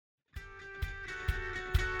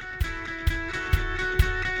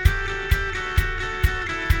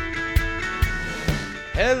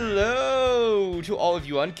Hello to all of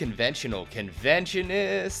you unconventional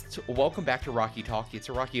conventionists. Welcome back to Rocky Talk. It's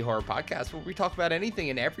a Rocky Horror podcast where we talk about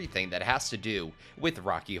anything and everything that has to do with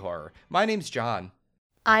Rocky Horror. My name's John.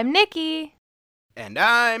 I'm Nikki. And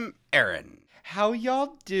I'm Aaron. How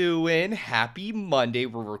y'all doing? Happy Monday.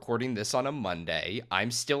 We're recording this on a Monday.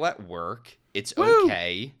 I'm still at work. It's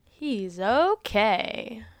okay. He's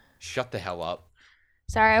okay. Shut the hell up.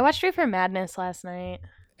 Sorry, I watched Reefer Madness last night.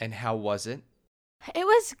 And how was it? It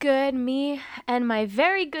was good. Me and my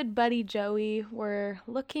very good buddy Joey were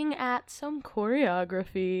looking at some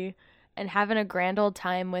choreography and having a grand old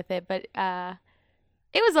time with it, but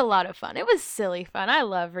it was a lot of fun. It was silly fun. I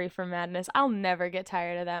love Reefer Madness. I'll never get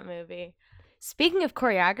tired of that movie. Speaking of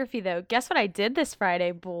choreography, though, guess what I did this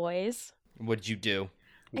Friday, boys? What'd you do?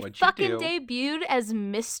 I fucking debuted as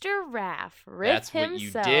Mr. Raff, Riff That's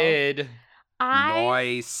himself. what you did.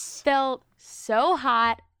 Nice. Felt so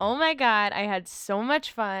hot. Oh my god, I had so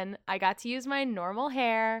much fun. I got to use my normal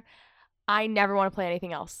hair. I never want to play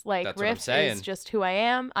anything else. Like, That's what I'm Riff saying. is just who I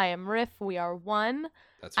am. I am Riff. We are one.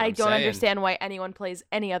 That's what I I'm don't saying. understand why anyone plays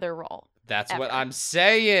any other role. That's ever. what I'm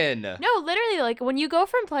saying. No, literally, like, when you go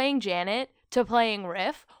from playing Janet to playing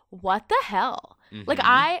Riff, what the hell? Like,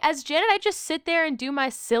 as Janet, I just sit there and do my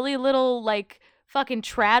silly little, like, fucking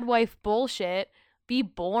trad wife bullshit, be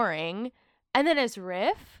boring. And then as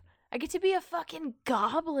Riff, I get to be a fucking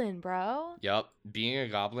goblin, bro. Yup, being a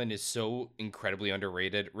goblin is so incredibly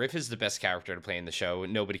underrated. Riff is the best character to play in the show.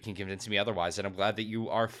 Nobody can convince me otherwise, and I'm glad that you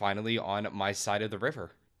are finally on my side of the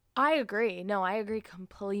river. I agree. No, I agree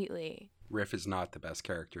completely. Riff is not the best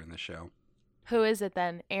character in the show. Who is it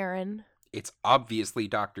then? Aaron? It's obviously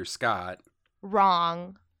Dr. Scott.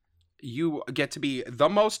 Wrong. You get to be the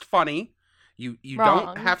most funny. You Wrong.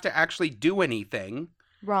 don't have to actually do anything.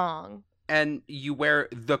 Wrong. And you wear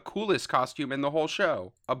the coolest costume in the whole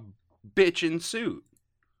show. A bitchin' suit.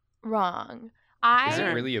 Wrong. Is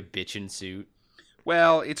it really a bitchin' suit?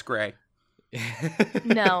 Well, it's gray.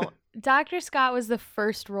 No. Dr. Scott was the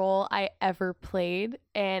first role I ever played,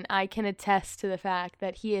 and I can attest to the fact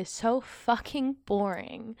that he is so fucking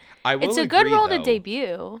boring. I will It's a good agree, role though. to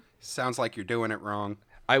debut. Sounds like you're doing it wrong.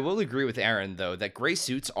 I will agree with Aaron, though, that gray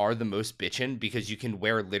suits are the most bitchin' because you can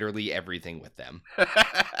wear literally everything with them.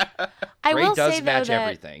 I Gray will does say, though, match that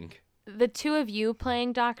everything. the two of you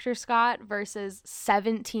playing Dr. Scott versus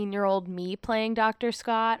 17-year-old me playing Dr.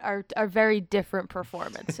 Scott are very different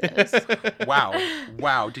performances.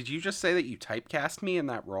 Wow. Did you just say that you typecast me in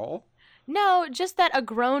that role? No, just that a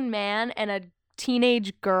grown man and a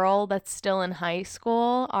teenage girl that's still in high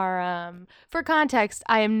school are, for context,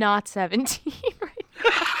 I am not 17 right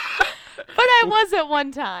now. But I was at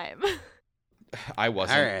one time. I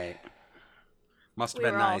wasn't. All right. Must have We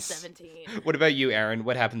been were nice. all 17. What about you, Aaron?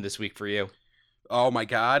 What happened this week for you? Oh my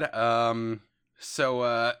god.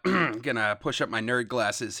 So gonna push up my nerd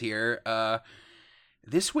glasses here.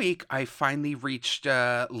 This week I finally reached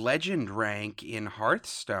legend rank in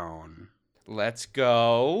Hearthstone. Let's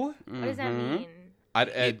go. What does that mean?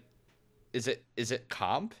 Is it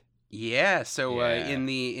comp? Yeah, so Yeah. in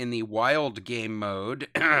the wild game mode,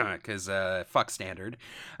 because fuck standard,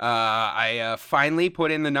 I finally put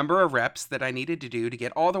in the number of reps that I needed to do to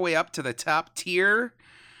get all the way up to the top tier.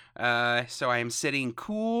 So I am sitting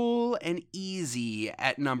cool and easy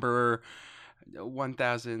at number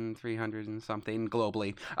 1,300 and something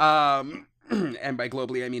globally. And by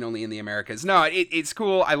globally, I mean only in the Americas. No, it's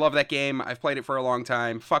cool. I love that game. I've played it for a long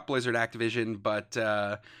time. Fuck Blizzard Activision,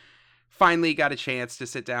 but finally got a chance to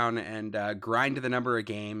sit down and grind the number of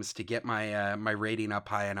games to get my my rating up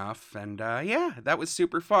high enough. And yeah, that was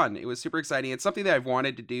super fun. It was super exciting. It's something that I've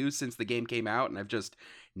wanted to do since the game came out, and I've just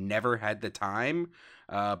never had the time.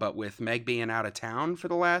 But with Meg being out of town for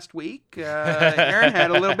the last week, Aaron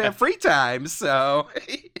had a little bit of free time, so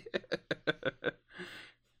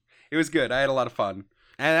it was good. I had a lot of fun,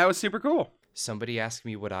 and that was super cool. Somebody asked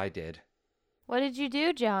me what I did. What did you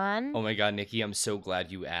do, John? Oh my god, Nikki, I'm so glad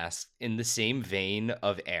you asked. In the same vein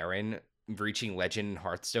of Aaron reaching legend in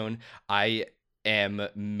Hearthstone, I am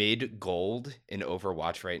mid-gold in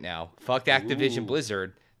Overwatch right now. Fuck Activision Ooh.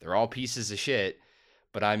 Blizzard. They're all pieces of shit.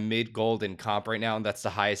 But I'm mid-gold in comp right now, and that's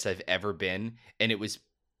the highest I've ever been. And it was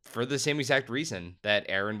for the same exact reason that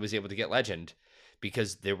Aaron was able to get legend.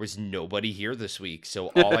 Because there was nobody here this week. So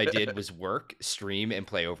all I did was work, stream, and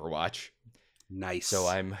play Overwatch. Nice. So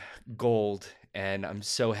I'm gold, and I'm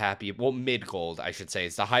so happy. Well, mid-gold, I should say.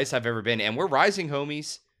 It's the highest I've ever been, and we're rising,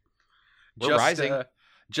 homies. We're rising.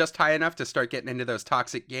 Just high enough to start getting into those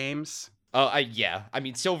toxic games. Yeah. I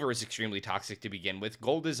mean, silver is extremely toxic to begin with.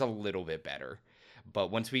 Gold is a little bit better.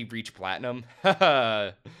 But once we reach platinum,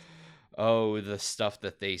 oh, the stuff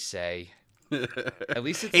that they say. At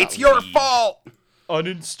least it's It's not your League. fault!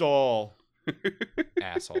 Uninstall.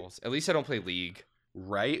 Assholes. At least I don't play League.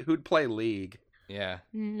 Right? Who'd play League? Yeah.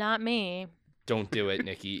 Not me. Don't do it,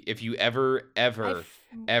 Nikki. If you ever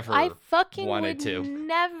I fucking wanted would to.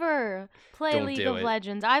 never play Don't League do of it.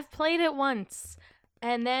 Legends. I've played it once,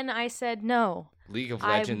 and then I said no. League of I'm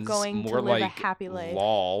Legends, going to more live a like happy life.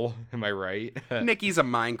 LOL. Am I right? Nikki's a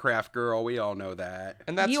Minecraft girl. We all know that.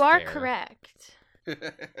 And that's You are fair. correct.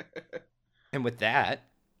 And with that,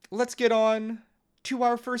 let's get on to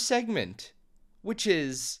our first segment, which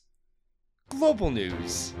is global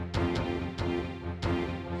news.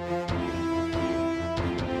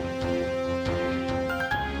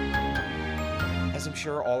 As I'm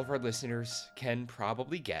sure all of our listeners can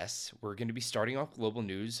probably guess, we're going to be starting off global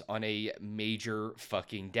news on a major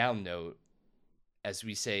fucking down note. As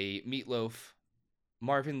we say, Meatloaf,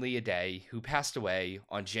 Marvin Lee Aday, who passed away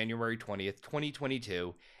on January 20th,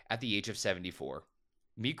 2022, at the age of 74.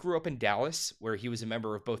 Meat grew up in Dallas, where he was a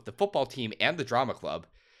member of both the football team and the drama club,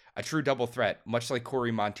 a true double threat, much like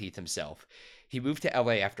Corey Monteith himself. He moved to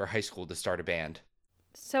LA after high school to start a band.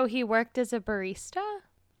 So he worked as a barista?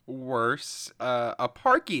 Worse, a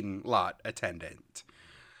parking lot attendant.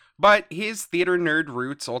 But his theater nerd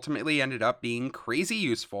roots ultimately ended up being crazy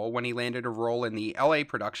useful when he landed a role in the LA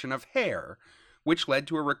production of Hair, which led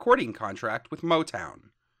to a recording contract with Motown.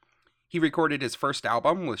 He recorded his first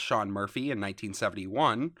album with Sean Murphy in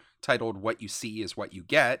 1971, titled What You See Is What You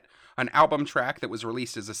Get, an album track that was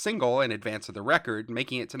released as a single in advance of the record,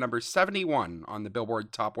 making it to number 71 on the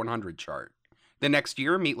Billboard Top 100 chart. The next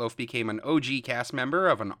year, Meatloaf became an OG cast member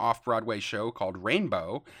of an off-Broadway show called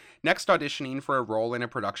Rainbow, next auditioning for a role in a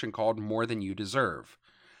production called More Than You Deserve.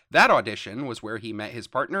 That audition was where he met his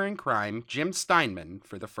partner in crime, Jim Steinman,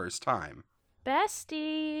 for the first time.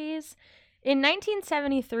 Besties. In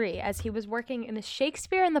 1973, as he was working in the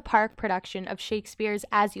Shakespeare in the Park production of Shakespeare's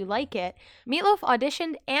As You Like It, Meatloaf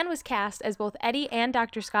auditioned and was cast as both Eddie and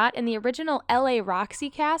Dr. Scott in the original LA Roxy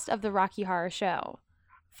cast of the Rocky Horror Show.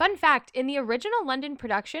 Fun fact, in the original London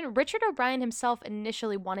production, Richard O'Brien himself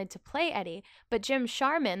initially wanted to play Eddie, but Jim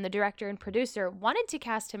Sharman, the director and producer, wanted to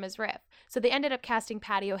cast him as Riff, so they ended up casting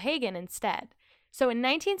Patty O'Hagan instead. So in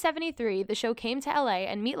 1973, the show came to LA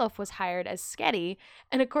and Meatloaf was hired as Sketty,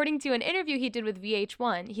 and according to an interview he did with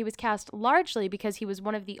VH1, he was cast largely because he was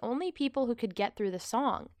one of the only people who could get through the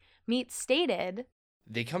song. Meat stated,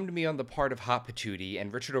 They come to me on the part of Hot Patootie,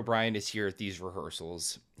 and Richard O'Brien is here at these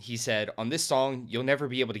rehearsals. He said, on this song, you'll never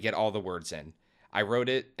be able to get all the words in. I wrote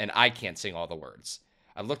it, and I can't sing all the words.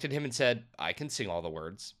 I looked at him and said, I can sing all the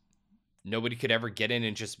words. Nobody could ever get in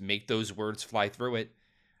and just make those words fly through it.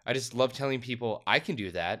 I just love telling people I can do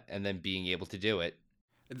that, and then being able to do it.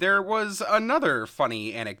 There was another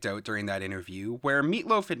funny anecdote during that interview where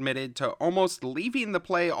Meatloaf admitted to almost leaving the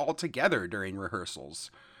play altogether during rehearsals.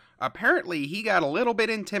 Apparently, he got a little bit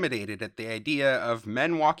intimidated at the idea of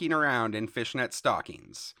men walking around in fishnet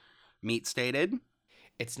stockings. Meat stated,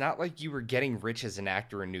 It's not like you were getting rich as an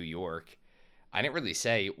actor in New York. I didn't really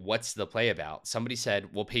say, what's the play about? Somebody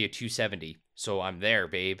said, we'll pay you $270, so I'm there,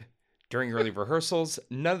 babe. During early rehearsals,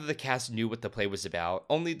 none of the cast knew what the play was about,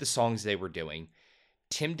 only the songs they were doing.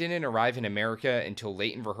 Tim didn't arrive in America until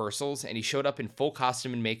late in rehearsals, and he showed up in full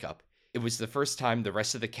costume and makeup. It was the first time the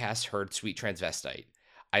rest of the cast heard Sweet Transvestite.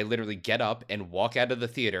 I literally get up and walk out of the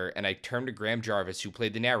theater, and I turn to Graham Jarvis, who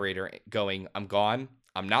played the narrator, going, I'm gone.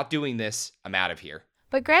 I'm not doing this. I'm out of here.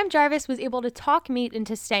 But Graham Jarvis was able to talk Meat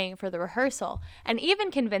into staying for the rehearsal, and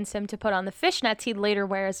even convince him to put on the fishnets he'd later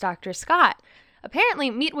wear as Dr. Scott. Apparently,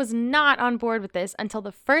 Meat was not on board with this until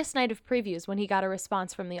the first night of previews when he got a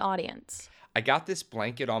response from the audience. I got this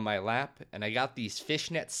blanket on my lap, and I got these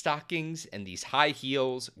fishnet stockings and these high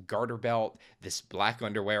heels, garter belt, this black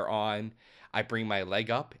underwear on. I bring my leg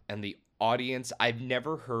up, and the audience, I've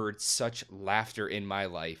never heard such laughter in my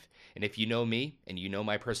life. And if you know me, and you know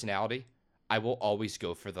my personality, I will always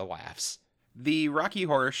go for the laughs. The Rocky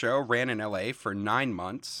Horror Show ran in LA for 9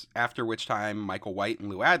 months, after which time Michael White and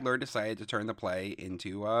Lou Adler decided to turn the play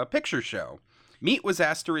into a picture show. Meat was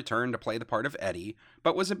asked to return to play the part of Eddie,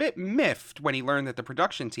 but was a bit miffed when he learned that the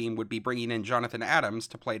production team would be bringing in Jonathan Adams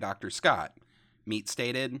to play Dr. Scott. Meat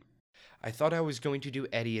stated, I thought I was going to do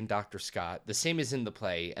Eddie and Dr. Scott, the same as in the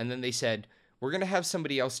play, and then they said, we're going to have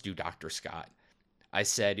somebody else do Dr. Scott. I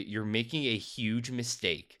said, you're making a huge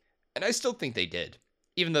mistake. And I still think they did,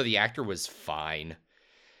 even though the actor was fine.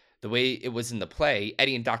 The way it was in the play,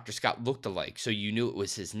 Eddie and Dr. Scott looked alike, so you knew it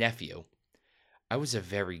was his nephew. I was a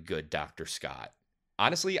very good Dr. Scott.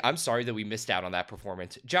 Honestly, I'm sorry that we missed out on that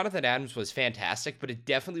performance. Jonathan Adams was fantastic, but it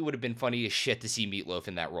definitely would have been funny as shit to see Meatloaf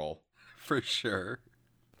in that role. for sure.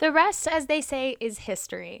 The rest, as they say, is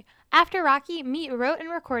history. After Rocky, Meat wrote and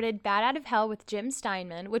recorded Bat Out of Hell with Jim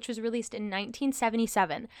Steinman, which was released in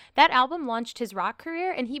 1977. That album launched his rock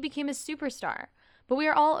career, and he became a superstar. But we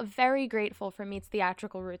are all very grateful for Meat's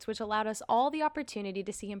theatrical roots, which allowed us all the opportunity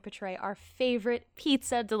to see him portray our favorite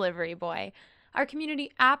pizza delivery boy. Our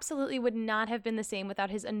community absolutely would not have been the same without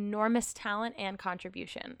his enormous talent and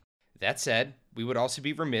contribution. That said, we would also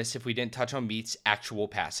be remiss if we didn't touch on Meat's actual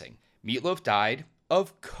passing. Meatloaf died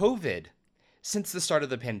of COVID. Since the start of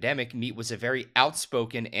the pandemic, Meat was a very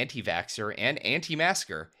outspoken anti-vaxxer and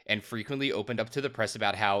anti-masker, and frequently opened up to the press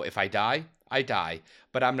about how, if I die, I die,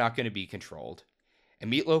 but I'm not going to be controlled.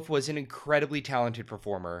 And Meatloaf was an incredibly talented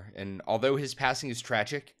performer, and although his passing is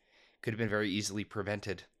tragic, could have been very easily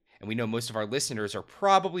prevented. And we know most of our listeners are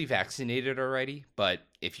probably vaccinated already, but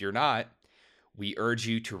if you're not, we urge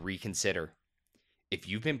you to reconsider. If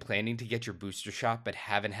you've been planning to get your booster shot but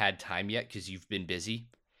haven't had time yet because you've been busy,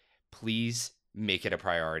 please make it a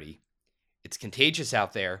priority. It's contagious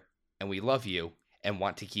out there, and we love you and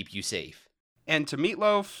want to keep you safe. And to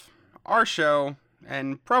Meatloaf, our show,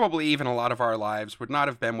 and probably even a lot of our lives, would not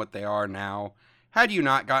have been what they are now had you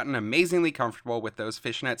not gotten amazingly comfortable with those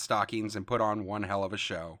fishnet stockings and put on one hell of a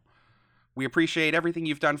show. We appreciate everything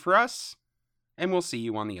you've done for us, and we'll see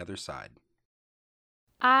you on the other side.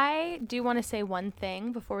 I do want to say one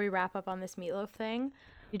thing before we wrap up on this Meatloaf thing.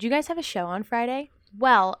 Did you guys have a show on Friday?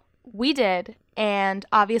 Well, we did, and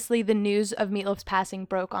obviously the news of Meatloaf's passing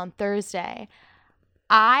broke on Thursday.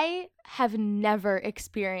 I have never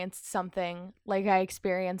experienced something like I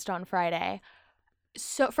experienced on Friday.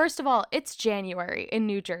 So, first of all, it's January in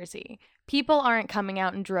New Jersey. People aren't coming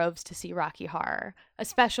out in droves to see Rocky Horror,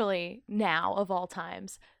 especially now of all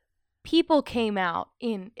times. People came out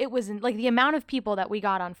like the amount of people that we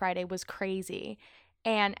got on Friday was crazy.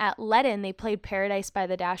 And at Leadon, they played Paradise by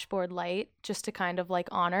the Dashboard Light just to kind of like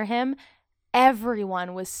honor him.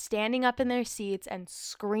 Everyone was standing up in their seats and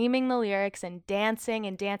screaming the lyrics and dancing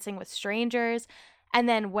with strangers. And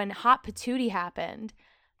then when Hot Patootie happened,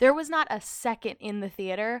 there was not a second in the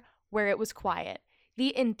theater where it was quiet.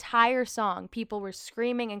 The entire song, people were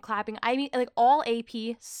screaming and clapping. I mean, like all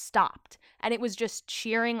AP stopped, and it was just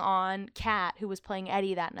cheering on Kat, who was playing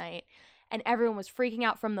Eddie that night. And everyone was freaking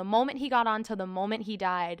out from the moment he got on to the moment he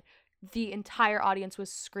died. The entire audience was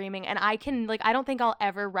screaming, and I don't think I'll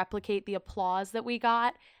ever replicate the applause that we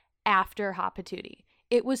got after Hot Patootie.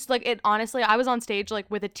 It was like, honestly, I was on stage like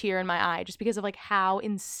with a tear in my eye just because of like how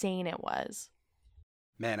insane it was.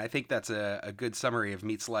 Man, I think that's a good summary of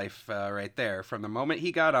Meat's life right there. From the moment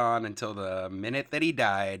he got on until the minute that he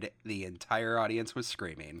died, the entire audience was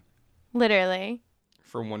screaming. Literally.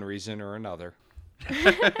 For one reason or another.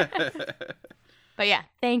 But yeah,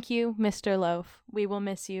 thank you, Mr. Loaf. We will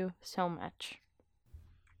miss you so much.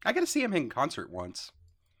 I got to see him in concert once.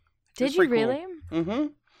 Did you really? Cool. Mm-hmm.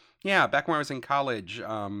 Yeah, back when I was in college,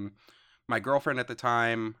 my girlfriend at the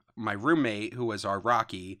time, my roommate, who was our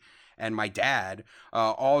Rocky, and my dad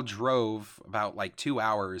all drove about like 2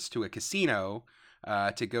 hours to a casino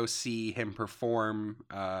to go see him perform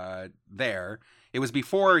there. It was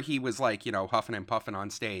before he was like, huffing and puffing on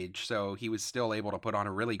stage, so he was still able to put on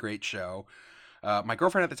a really great show. My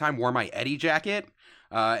girlfriend at the time wore my Eddie jacket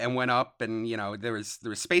and went up, and there was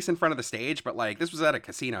space in front of the stage, but like this was at a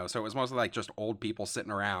casino, so it was mostly like just old people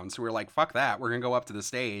sitting around. So we were like, fuck that, we're gonna go up to the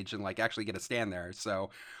stage and like actually get a stand there. So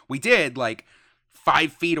we did, like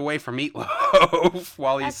 5 feet away from Meatloaf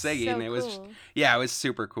while he's singing. So it was cool. Yeah, it was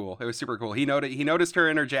super cool. It was super cool. He noticed her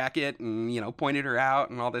in her jacket and pointed her out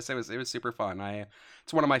and all this. It was super fun.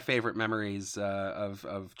 It's one of my favorite memories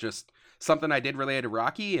of just something I did related to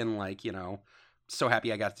Rocky, and like so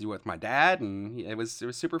happy I got to do it with my dad, and it was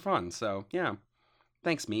super fun. So yeah,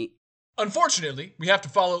 thanks, Meat. Unfortunately, we have to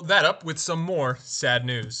follow that up with some more sad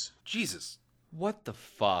news. Jesus. What the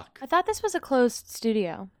fuck? I thought this was a closed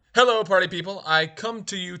studio. Hello, party people. I come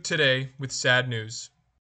to you today with sad news.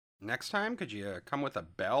 Next time, could you come with a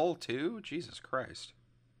bell too? Jesus Christ.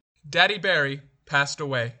 Daddy Barry passed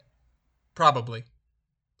away. Probably.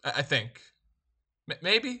 I think.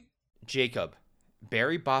 Maybe? Jacob,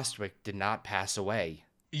 Barry Bostwick did not pass away.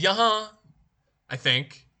 Yeah, I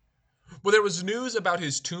think. Well, there was news about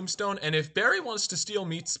his tombstone, and if Barry wants to steal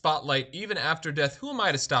Meat's spotlight even after death, who am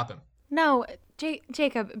I to stop him? No,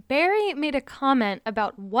 Jacob, Barry made a comment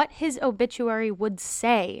about what his obituary would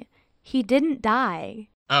say. He didn't die.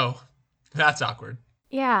 Oh, that's awkward.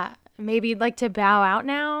 Yeah, maybe you'd like to bow out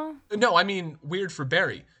now? No, I mean, weird for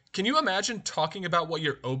Barry. Can you imagine talking about what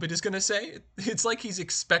your obit is going to say? It's like he's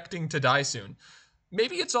expecting to die soon.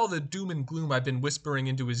 Maybe it's all the doom and gloom I've been whispering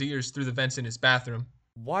into his ears through the vents in his bathroom.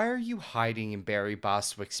 Why are you hiding in Barry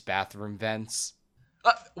Bostwick's bathroom vents?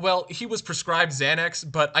 Well, he was prescribed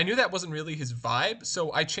Xanax, but I knew that wasn't really his vibe,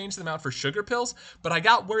 so I changed them out for sugar pills, but I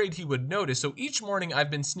got worried he would notice, so each morning I've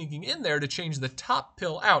been sneaking in there to change the top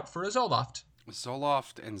pill out for a Zoloft.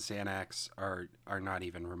 Zoloft and Xanax are not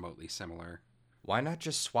even remotely similar. Why not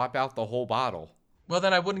just swap out the whole bottle? Well,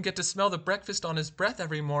 then I wouldn't get to smell the breakfast on his breath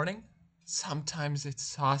every morning. Sometimes it's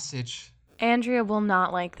sausage. Andrea will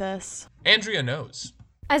not like this. Andrea knows.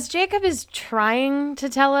 As Jacob is trying to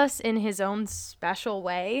tell us in his own special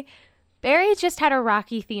way, Barry just had a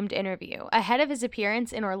Rocky-themed interview ahead of his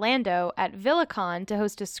appearance in Orlando at VillaCon to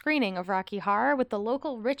host a screening of Rocky Horror with the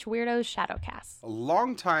local Rich Weirdos Shadowcast. A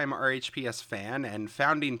longtime RHPS fan and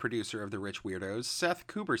founding producer of the Rich Weirdos, Seth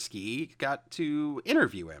Kuberski, got to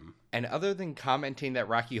interview him. And other than commenting that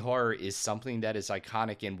Rocky Horror is something that is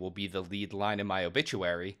iconic and will be the lead line in my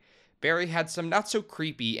obituary, Barry had some not so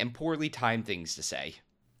creepy and poorly timed things to say.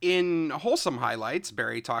 In wholesome highlights,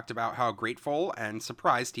 Barry talked about how grateful and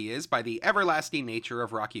surprised he is by the everlasting nature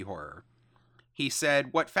of Rocky Horror. He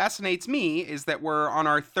said, "What fascinates me is that we're on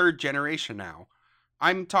our third generation now.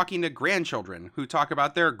 I'm talking to grandchildren who talk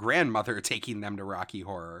about their grandmother taking them to Rocky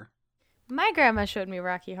Horror." My grandma showed me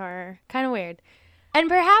Rocky Horror. Kind of weird. And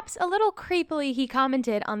perhaps a little creepily, he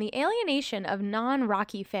commented on the alienation of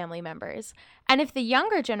non-Rocky family members. And if the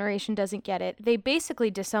younger generation doesn't get it, they basically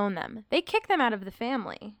disown them. They kick them out of the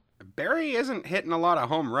family. Barry isn't hitting a lot of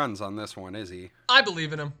home runs on this one, is he? I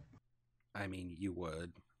believe in him. I mean, you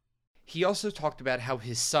would. He also talked about how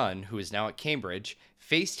his son, who is now at Cambridge,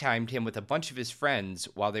 FaceTimed him with a bunch of his friends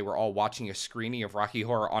while they were all watching a screening of Rocky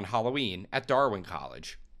Horror on Halloween at Darwin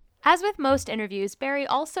College. As with most interviews, Barry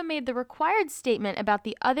also made the required statement about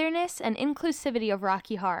the otherness and inclusivity of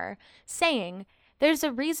Rocky Horror, saying, "There's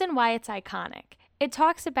a reason why it's iconic. It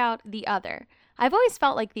talks about the other. I've always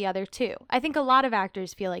felt like the other, too. I think a lot of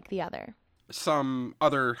actors feel like the other." Some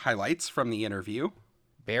other highlights from the interview.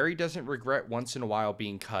 Barry doesn't regret once in a while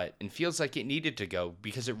being cut and feels like it needed to go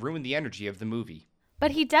because it ruined the energy of the movie.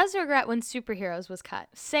 But he does regret when Superheroes was cut,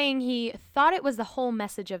 saying he thought it was the whole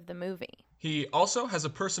message of the movie. He also has a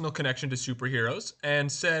personal connection to Superheroes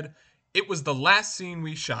and said, "It was the last scene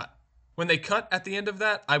we shot. When they cut at the end of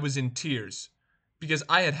that, I was in tears because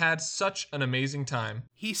I had had such an amazing time."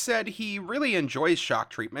 He said he really enjoys Shock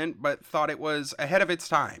Treatment, but thought it was ahead of its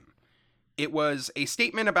time. It was a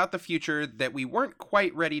statement about the future that we weren't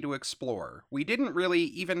quite ready to explore. We didn't really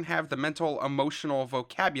even have the mental, emotional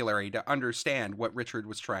vocabulary to understand what Richard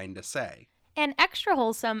was trying to say. And extra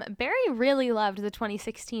wholesome, Barry really loved the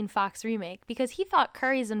 2016 Fox remake because he thought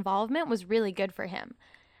Curry's involvement was really good for him.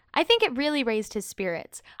 I think it really raised his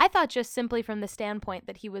spirits. I thought just simply from the standpoint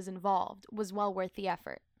that he was involved was well worth the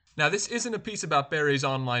effort. Now, this isn't a piece about Barry's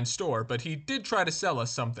online store, but he did try to sell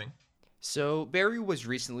us something. So, Barry was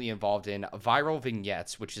recently involved in Viral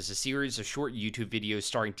Vignettes, which is a series of short YouTube videos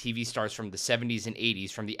starring TV stars from the 70s and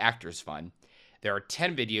 80s from the Actors Fund. There are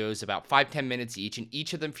 10 videos, about 5-10 minutes each, and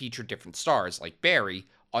each of them feature different stars, like Barry,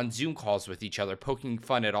 on Zoom calls with each other, poking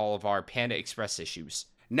fun at all of our Panda Express issues.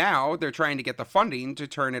 Now they're trying to get the funding to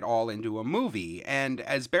turn it all into a movie, and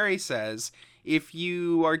as Barry says, if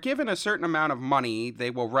you are given a certain amount of money, they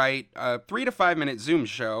will write a 3 to 5 minute Zoom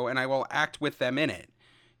show, and I will act with them in it.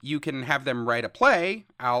 You can have them write a play,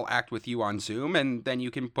 I'll act with you on Zoom, and then you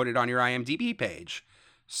can put it on your IMDb page.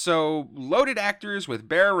 So, loaded actors with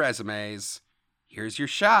bare resumes, here's your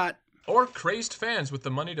shot. Or crazed fans with the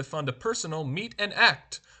money to fund a personal meet and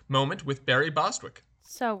act moment with Barry Bostwick.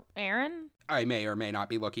 So, Aaron? I may or may not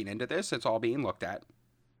be looking into this, it's all being looked at.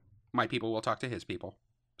 My people will talk to his people.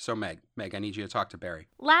 So Meg, I need you to talk to Barry.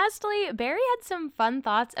 Lastly, Barry had some fun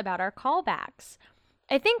thoughts about our callbacks.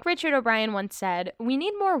 I think Richard O'Brien once said, "We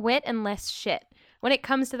need more wit and less shit when it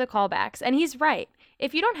comes to the callbacks," and he's right.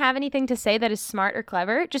 If you don't have anything to say that is smart or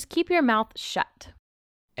clever, just keep your mouth shut.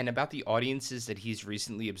 And about the audiences that he's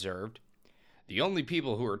recently observed, the only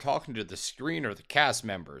people who are talking to the screen are the cast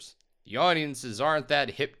members. The audiences aren't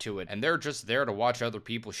that hip to it, and they're just there to watch other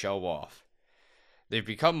people show off. They've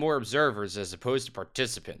become more observers as opposed to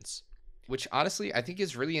participants, which honestly I think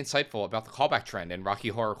is really insightful about the callback trend in Rocky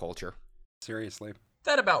Horror culture. Seriously.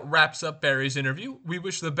 That about wraps up Barry's interview. We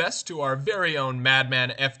wish the best to our very own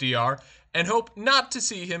Madman FDR and hope not to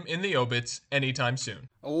see him in the obits anytime soon.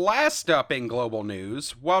 Last up in global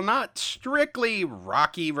news, while not strictly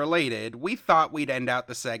Rocky related, we thought we'd end out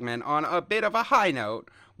the segment on a bit of a high note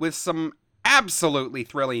with some absolutely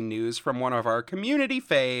thrilling news from one of our community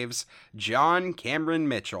faves, John Cameron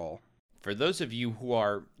Mitchell. For those of you who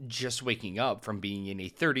are just waking up from being in a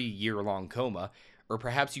 30-year-long coma, or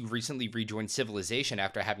perhaps you recently rejoined civilization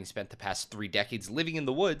after having spent the past 3 decades living in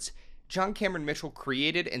the woods, John Cameron Mitchell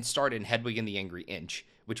created and starred in Hedwig and the Angry Inch,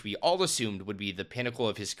 which we all assumed would be the pinnacle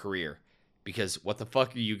of his career. Because what the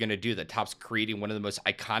fuck are you going to do that tops creating one of the most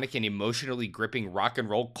iconic and emotionally gripping rock and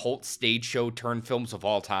roll cult stage show turn films of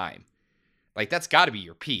all time? Like, that's got to be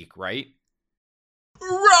your peak, right?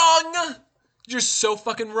 Wrong! You're so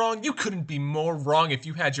fucking wrong. You couldn't be more wrong if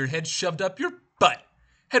you had your head shoved up your butt.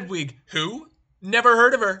 Hedwig, who? Never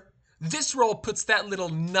heard of her. This role puts that little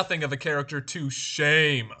nothing of a character to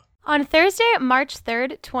shame. On Thursday, March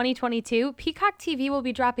 3rd, 2022, Peacock TV will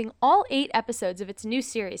be dropping all 8 episodes of its new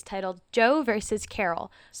series titled Joe vs.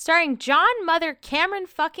 Carol, starring John Mother Cameron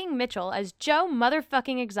fucking Mitchell as Joe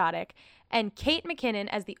motherfucking Exotic and Kate McKinnon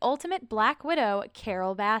as the ultimate Black Widow,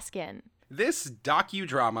 Carol Baskin. This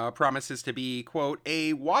docudrama promises to be, quote,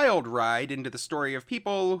 a wild ride into the story of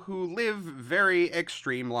people who live very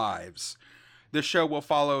extreme lives. The show will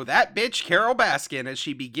follow that bitch Carol Baskin as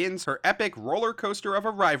she begins her epic roller coaster of a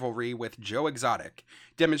rivalry with Joe Exotic,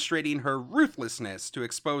 demonstrating her ruthlessness to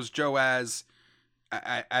expose Joe as,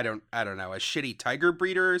 I don't know, a shitty tiger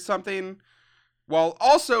breeder or something, while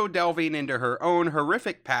also delving into her own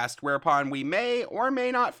horrific past, whereupon we may or may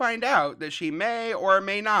not find out that she may or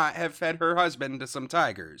may not have fed her husband to some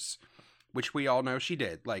tigers, which we all know she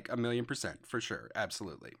did, like 1,000,000% for sure,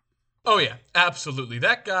 absolutely. Oh yeah, absolutely.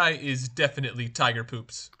 That guy is definitely tiger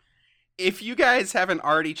poops. If you guys haven't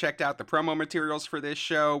already checked out the promo materials for this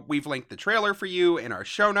show, we've linked the trailer for you in our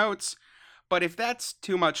show notes. But if that's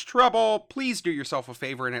too much trouble, please do yourself a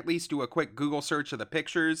favor and at least do a quick Google search of the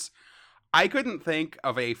pictures. I couldn't think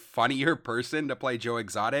of a funnier person to play Joe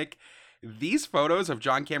Exotic. These photos of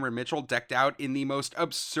John Cameron Mitchell decked out in the most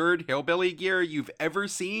absurd hillbilly gear you've ever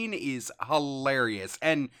seen is hilarious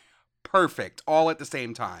and perfect all at the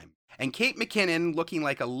same time. And Kate McKinnon looking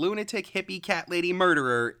like a lunatic hippie cat lady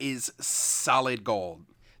murderer is solid gold.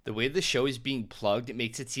 The way the show is being plugged, it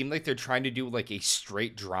makes it seem like they're trying to do like a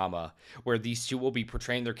straight drama where these two will be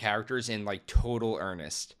portraying their characters in like total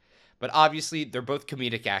earnest. But obviously, they're both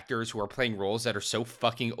comedic actors who are playing roles that are so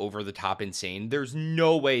fucking over the top insane. There's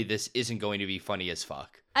no way this isn't going to be funny as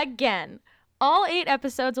fuck. Again, all 8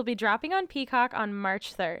 episodes will be dropping on Peacock on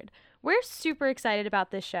March 3rd. We're super excited about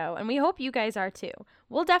this show, and we hope you guys are too.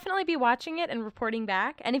 We'll definitely be watching it and reporting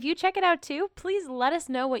back, and if you check it out too, please let us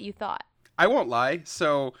know what you thought. I won't lie.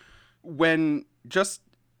 So when just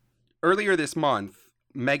earlier this month,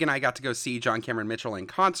 Meg and I got to go see John Cameron Mitchell in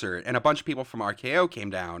concert, and a bunch of people from RKO came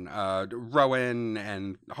down. Rowan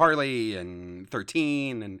and Harley and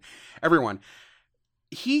 13 and everyone.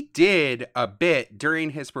 He did a bit during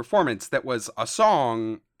his performance that was a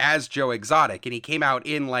song as Joe Exotic, and he came out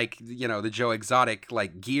in like, you know, the Joe Exotic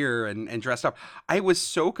like gear and dressed up. I was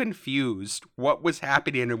so confused what was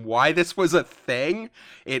happening and why this was a thing.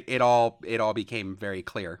 It all became very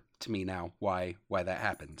clear to me now why that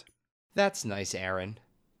happened. That's nice, Aaron.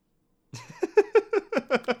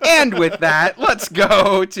 And with that, let's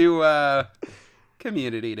go to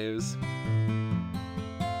community news.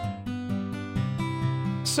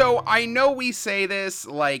 So I know we say this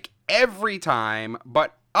like every time,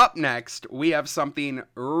 but up next we have something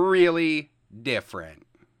really different.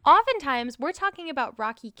 Oftentimes, we're talking about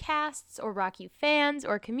Rocky casts or Rocky fans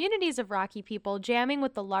or communities of Rocky people jamming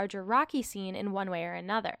with the larger Rocky scene in one way or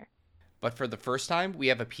another. But for the first time, we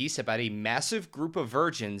have a piece about a massive group of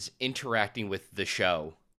virgins interacting with the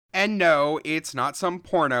show. And no, it's not some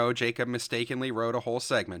porno Jacob mistakenly wrote a whole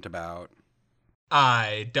segment about.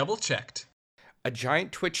 I double-checked. A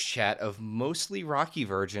giant Twitch chat of mostly Rocky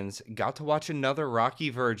virgins got to watch another Rocky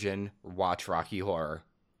virgin watch Rocky Horror.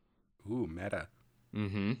 Ooh, meta.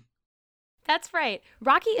 Mm-hmm. That's right.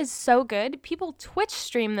 Rocky is so good, people Twitch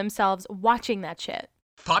stream themselves watching that shit.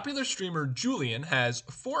 Popular streamer Julian has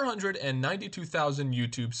 492,000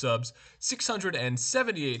 YouTube subs,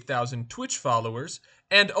 678,000 Twitch followers,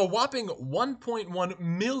 and a whopping 1.1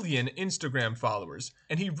 million Instagram followers.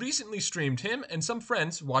 And he recently streamed him and some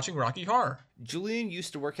friends watching Rocky Horror. Julian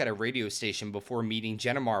used to work at a radio station before meeting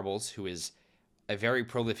Jenna Marbles, who is a very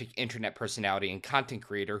prolific internet personality and content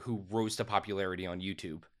creator who rose to popularity on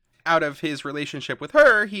YouTube. Out of his relationship with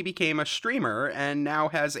her, he became a streamer and now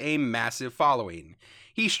has a massive following.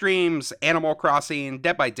 He streams Animal Crossing,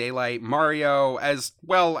 Dead by Daylight, Mario, as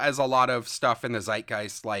well as a lot of stuff in the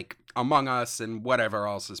zeitgeist like Among Us and whatever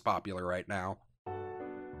else is popular right now.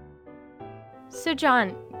 So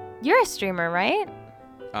John, you're a streamer, right?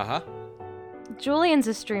 Uh-huh. Julian's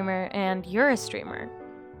a streamer and you're a streamer.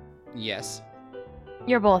 Yes.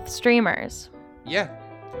 You're both streamers. Yeah.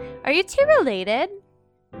 Are you two related?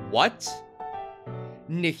 What?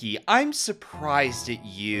 Nikki, I'm surprised at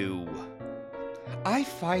you. I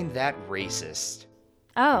find that racist.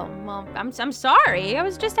 Oh, well, I'm sorry. I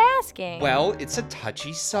was just asking. Well, it's a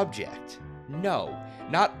touchy subject. No,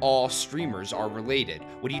 Not all streamers are related.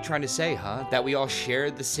 What are you trying to say, huh? That we all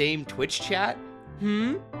share the same Twitch chat?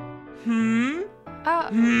 No.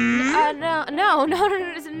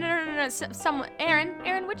 Someone,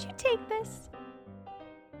 Aaron, would you take this?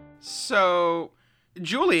 So,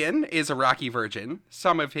 Julian is a Rocky virgin.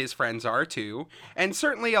 Some of his friends are too, and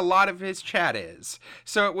certainly a lot of his chat is.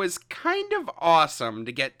 So it was kind of awesome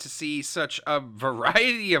to get to see such a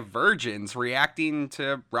variety of virgins reacting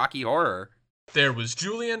to Rocky Horror. There was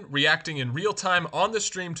Julian reacting in real time on the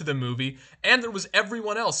stream to the movie, and there was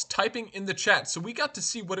everyone else typing in the chat, so we got to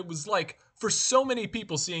see what it was like for so many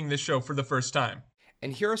people seeing this show for the first time.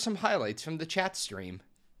 And here are some highlights from the chat stream.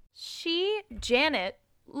 Janet,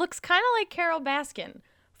 looks kind of like Carol Baskin,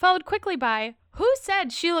 followed quickly by, who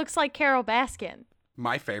said she looks like Carol Baskin?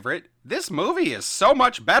 My favorite, this movie is so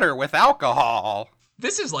much better with alcohol.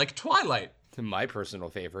 This is like Twilight. My personal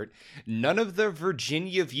favorite, none of the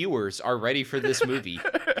Virginia viewers are ready for this movie.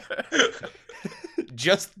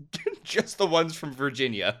 just the ones from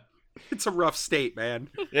Virginia. It's a rough state, man.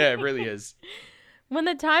 Yeah, it really is. When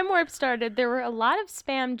the time warp started, there were a lot of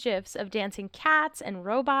spam gifs of dancing cats and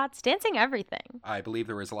robots, dancing everything. I believe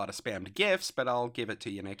there was a lot of spammed gifs, but I'll give it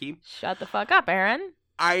to you, Nikki. Shut the fuck up, Aaron.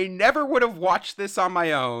 I never would have watched this on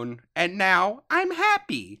my own, and now I'm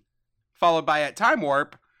happy. Followed by at Time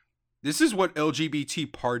Warp, this is what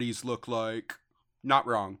LGBT parties look like. Not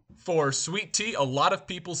wrong. For Sweet Tea, a lot of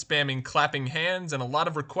people spamming clapping hands and a lot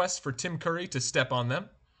of requests for Tim Curry to step on them.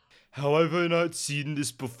 How have I not seen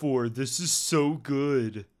this before? This is so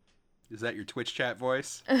good. Is that your Twitch chat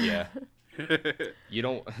voice? Yeah. You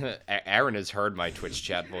don't... Aaron has heard my Twitch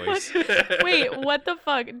chat voice. Wait, what the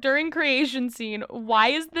fuck? During creation scene, why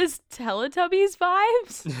is this Teletubbies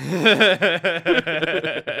vibes?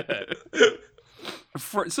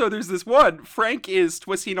 So there's this one. Frank is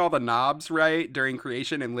twisting all the knobs, right, during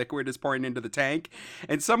creation, and liquid is pouring into the tank.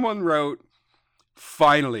 And someone wrote,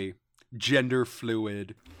 finally, gender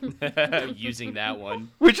fluid. Using that one.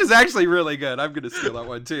 Which is actually really good. I'm going to steal that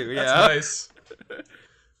one, too. Yeah. That's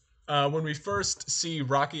nice. When we first see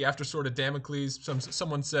Rocky after Sword of Damocles,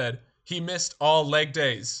 someone said, he missed all leg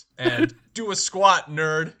days. And do a squat,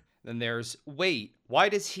 nerd. Then there's, wait, why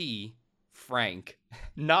does he, Frank,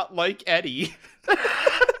 not like Eddie?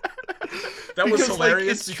 That was because,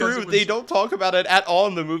 hilarious. It's true. They don't talk about it at all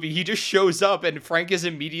in the movie. He just shows up and Frank is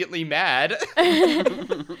immediately mad.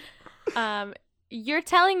 You're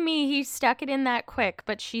telling me he stuck it in that quick,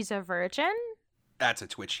 but she's a virgin? That's a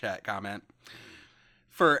Twitch chat comment.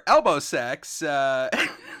 For elbow sex,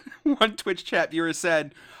 one Twitch chat viewer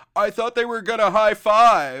said, I thought they were gonna high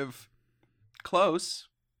five. Close.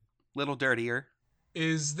 Little dirtier.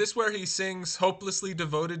 Is this where he sings Hopelessly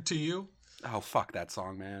Devoted to You? Oh, fuck that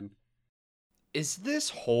song, man. Is this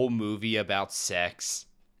whole movie about sex?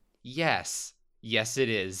 Yes. Yes, it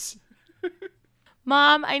is.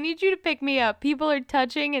 Mom, I need you to pick me up. People are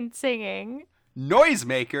touching and singing.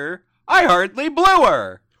 Noisemaker? I hardly blew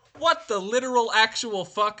her. What the literal actual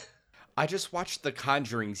fuck? I just watched the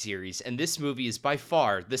Conjuring series, and this movie is by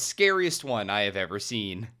far the scariest one I have ever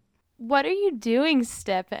seen. What are you doing,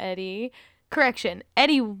 Step Eddie? Correction,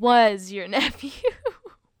 Eddie was your nephew.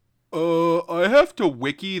 I have to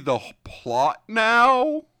wiki the plot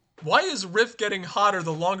now? Why is Riff getting hotter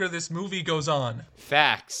the longer this movie goes on?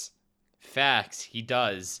 Facts, he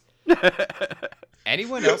does.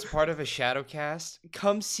 Anyone else part of a Shadowcast?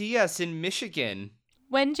 Come see us in Michigan.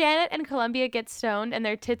 When Janet and Columbia get stoned and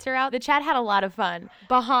their tits are out, the chat had a lot of fun.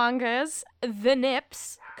 Bahangas, the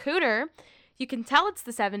Nips, Cooter. You can tell it's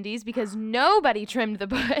the 70s because nobody trimmed the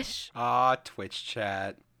bush. Ah, Twitch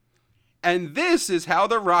chat. And this is how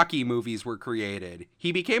the Rocky movies were created.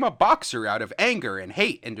 He became a boxer out of anger and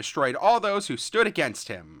hate and destroyed all those who stood against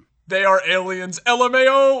him. They are aliens,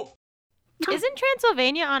 LMAO! Isn't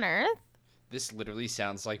Transylvania on Earth? This literally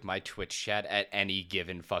sounds like my Twitch chat at any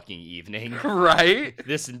given fucking evening. Right?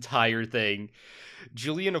 This entire thing.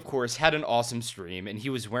 Julian, of course, had an awesome stream, and he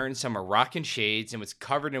was wearing some Moroccan shades and was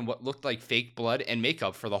covered in what looked like fake blood and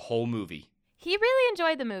makeup for the whole movie. He really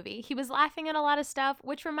enjoyed the movie. He was laughing at a lot of stuff,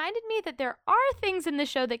 which reminded me that there are things in the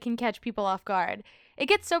show that can catch people off guard. It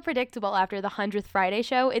gets so predictable after the 100th Friday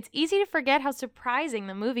show, it's easy to forget how surprising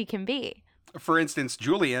the movie can be. For instance,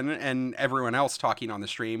 Julian and everyone else talking on the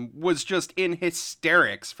stream was just in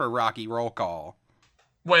hysterics for Rocky Roll Call.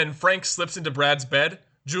 When Frank slips into Brad's bed,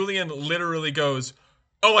 Julian literally goes,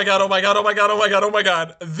 oh my god, oh my god, oh my god, oh my god, oh my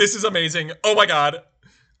god, this is amazing, oh my god.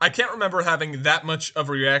 I can't remember having that much of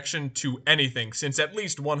a reaction to anything since at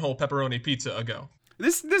least one whole pepperoni pizza ago.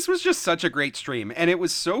 This was just such a great stream, and it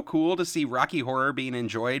was so cool to see Rocky Horror being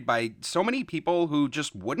enjoyed by so many people who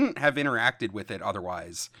just wouldn't have interacted with it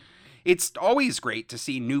otherwise. It's always great to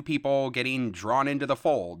see new people getting drawn into the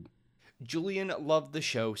fold. Julian loved the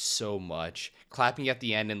show so much, clapping at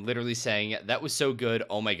the end and literally saying, "That was so good,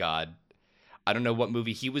 oh my god." I don't know what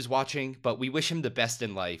movie he was watching, but we wish him the best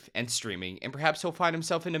in life and streaming, and perhaps he'll find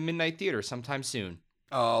himself in a midnight theater sometime soon.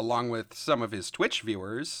 Along with some of his Twitch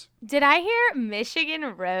viewers. Did I hear Michigan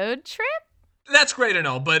road trip? That's great and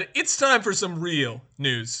all, but it's time for some real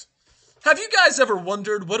news. Have you guys ever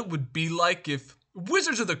wondered what it would be like if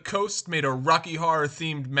Wizards of the Coast made a Rocky Horror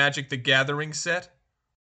themed Magic the Gathering set?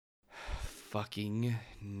 Fucking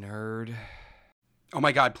nerd. Oh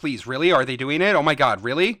my god, please, really? Are they doing it? Oh my god,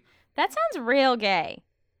 really? That sounds real gay.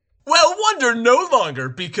 Well, wonder no longer,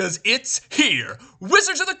 because it's here.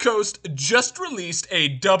 Wizards of the Coast just released a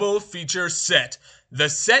double feature set. The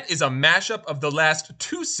set is a mashup of the last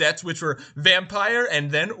two sets, which were vampire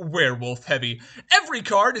and then werewolf heavy. Every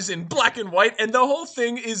card is in black and white, and the whole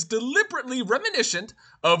thing is deliberately reminiscent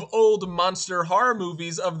of old monster horror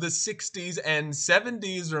movies of the 60s and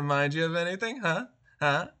 70s. Remind you of anything? Huh?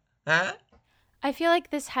 I feel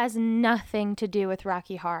like this has nothing to do with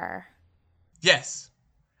Rocky Horror. Yes.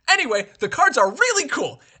 Anyway, the cards are really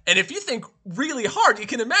cool. And if you think really hard, you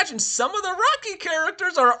can imagine some of the Rocky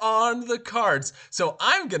characters are on the cards. So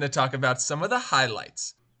I'm going to talk about some of the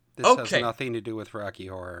highlights. This has nothing to do with Rocky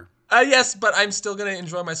Horror. Yes, but I'm still going to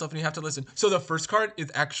enjoy myself and you have to listen. So the first card is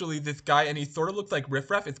actually this guy and he sort of looks like Riff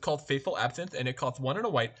Raff. It's called Faithful Absinthe and it costs 1 and a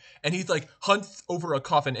white. And he's like hunts over a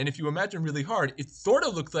coffin. And if you imagine really hard, it sort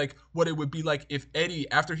of looks like what it would be like if Eddie,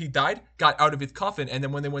 after he died, got out of his coffin. And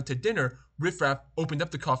then when they went to dinner, Riff Raff opened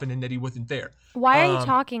up the coffin and Eddie wasn't there. Why are you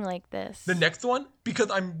talking like this? The next one, because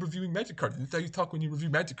I'm reviewing Magic cards. That's how you talk when you review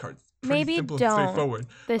Magic cards. Pretty Maybe simple don't. and straightforward.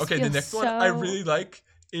 The next one I really like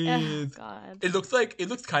is it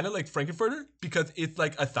looks kind of like Frankenfurter because it's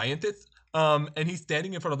like a scientist and he's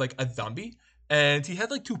standing in front of like a zombie and he has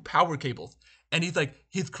like 2 power cables and he's like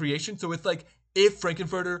his creation, so it's like if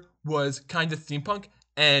Frankenfurter was kind of steampunk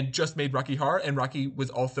and just made Rocky Horror and Rocky was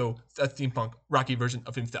also a steampunk Rocky version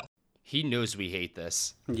of himself. He knows we hate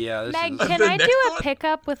this. Yeah, this Meg, is... can I do a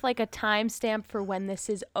pickup with like a timestamp for when this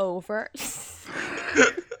is over?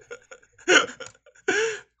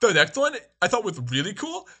 The next one I thought was really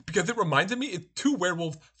cool because it reminded me it's 2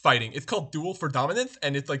 werewolves fighting. It's called Duel for Dominance,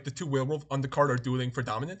 and it's like the 2 werewolves on the card are dueling for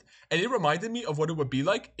dominance. And it reminded me of what it would be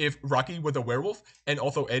like if Rocky was a werewolf and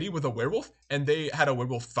also Eddie was a werewolf and they had a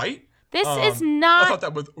werewolf fight. This is not. I thought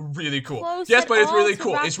that was really cool. Close Yes, at but it's all really to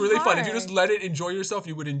cool. Rocky It's really fun. If you Horror. just let it enjoy yourself,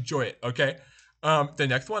 you would enjoy it. Okay. The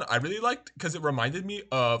next one I really liked because it reminded me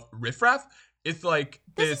of Riff Raff. It's like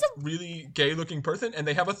this really gay-looking person, and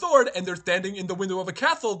they have a sword, and they're standing in the window of a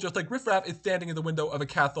castle, just like Riff Raff is standing in the window of a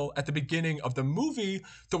castle at the beginning of the movie.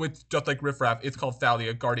 So it's just like Riff Raff. It's called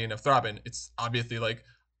Thalia, Guardian of Thraben. It's obviously like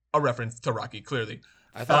a reference to Rocky, clearly.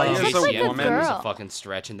 I thought Thalia is a KCM woman. was a Girl. fucking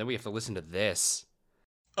stretch, and then we have to listen to this.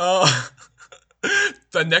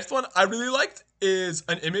 The next one I really liked is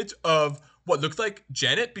an image of what looks like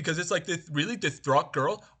Janet because it's like this really distraught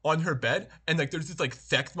girl on her bed and like there's this like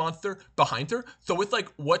sex monster behind her. So it's like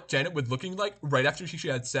what Janet was looking like right after she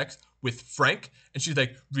had sex with Frank and she's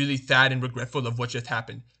like really sad and regretful of what just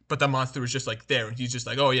happened. But the monster is just like there and he's just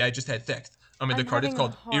like, oh yeah, I just had sex. And the I'm card is having a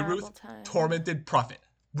called horrible Iruth, time. Tormented Prophet.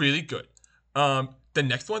 Really good. The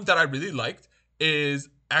next one that I really liked is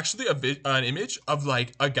actually an image of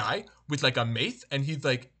like a guy with like a mace and he's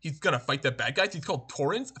gonna fight the bad guys. He's called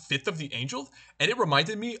Torrens, Fifth of the Angels, and it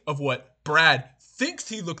reminded me of what Brad thinks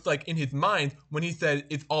he looked like in his mind when he said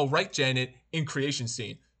it's all right Janet in creation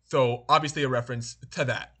scene. So obviously a reference to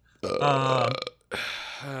that.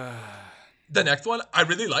 The next one I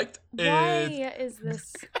really liked is Why is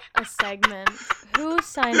this a segment? Who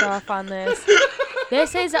signed off on this?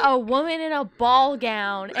 This is a woman in a ball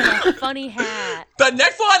gown and a funny hat. the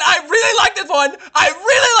next one. I really like this one. I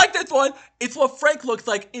really like this one. It's what Frank looks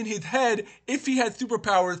like in his head if he had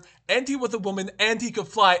superpowers and he was a woman and he could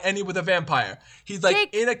fly and he was a vampire. He's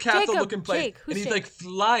like in a castle looking place and he's like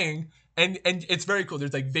flying. And it's very cool.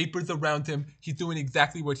 There's like vapors around him. He's doing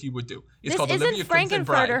exactly what he would do. It's This called isn't Olivia Crimson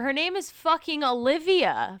Bride. Frankenfurter. Her name is fucking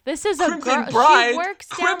Olivia. This is a Crimson girl. Bride. She works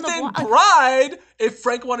down the Crimson block. Bride. If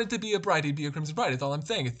Frank wanted to be a bride, he'd be a Crimson Bride. That's all I'm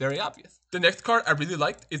saying. It's very obvious. The next card I really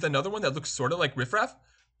liked is another one that looks sort of like Riff Raff.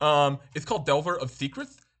 It's called Delver of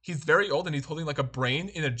Secrets. He's very old and he's holding like a brain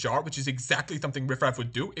in a jar, which is exactly something Riff Raff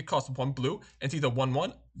would do. It costs 1 blue and he's a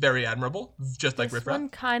 1/1. Very admirable, just like This Riff Raff. one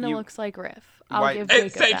kind of You- looks like Riff. Why- I'll give Hey,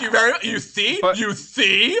 Jacob thank that. you very much. You see? But- you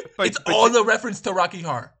see? but- It's but all you- the reference to Rocky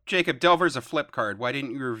Horror. Jacob, Delver's a flip card. Why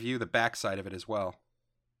didn't you review the backside of it as well?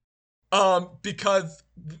 Because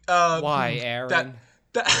Why, Aaron?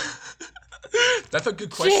 that That's a good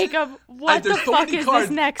question. Jacob, what the there's so fuck many is cards.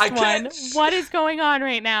 this next I one? can't- What is going on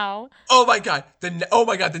right now? Oh my god. The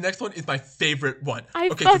next one is my favorite one. I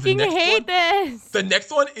Okay, so the fucking next hate one- this. The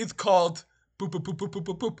next one is called boop boop boop boop boop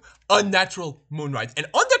boop boop Unnatural Moonrise. And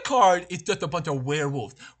on the card it's just a bunch of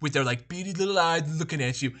werewolves with their like beady little eyes looking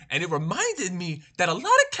at you. And it reminded me that a lot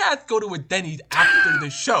of cats go to a Denny's after the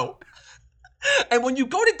show. And when you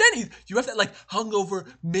go to Denny's, you have that like hungover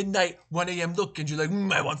midnight 1 a.m. look, and you're like,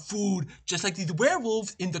 I want food. Just like these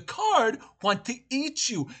werewolves in the card want to eat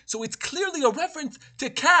you. So it's clearly a reference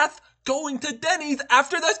to Kath going to Denny's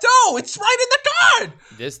after the show. It's right in the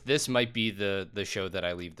card. This might be the show that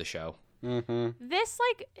I leave the show. Mm-hmm. This,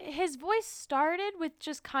 like, his voice started with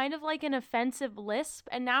just kind of like an offensive lisp,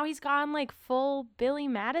 and now he's gone like full Billy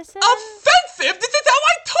Madison. Offensive? This is how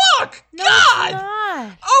I talk. No, God. it's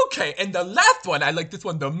not. Okay, and the last one, I like this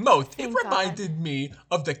one the most. Thank it God. reminded me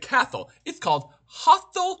of the castle. It's called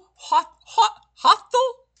Hostel.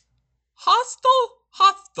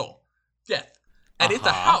 Yes. And it's a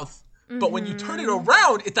Uh-huh. house. But when you turn it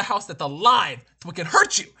around, it's a house that's alive, so it can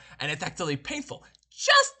hurt you. And it's actually painful.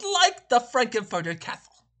 Just like the Frankenfurter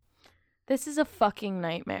Castle. This is a fucking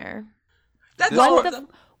nightmare. That's This all. one- What the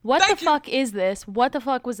What Thank the you. fuck is this? What the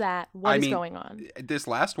fuck was that? What I is mean, going on? This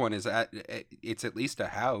last one is it's at least a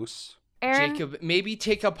house. Aaron, Jacob, maybe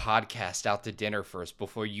take a podcast out to dinner first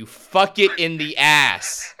before you fuck it in the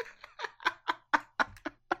ass.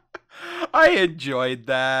 I enjoyed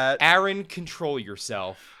that. Aaron, control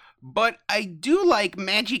yourself. But I do like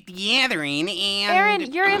Magic the Gathering and...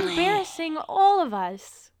 Aaron, you're embarrassing all of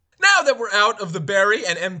us. Now that we're out of the Barry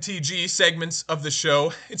and MTG segments of the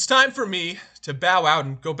show, it's time for me to bow out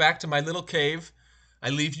and go back to my little cave.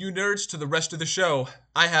 I leave you nerds to the rest of the show.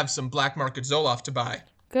 I have some black market Zoloft to buy.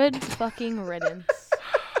 Good fucking riddance.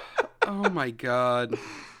 Oh my god.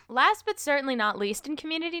 Last but certainly not least in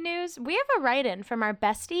community news, we have a write-in from our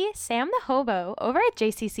bestie, Sam the Hobo, over at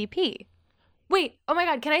JCCP. Wait, oh my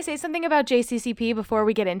god, can I say something about JCCP before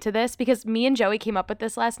we get into this? Because me and Joey came up with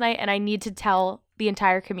this last night and I need to tell the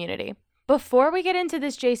entire community. Before we get into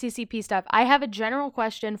this JCCP stuff, I have a general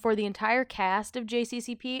question for the entire cast of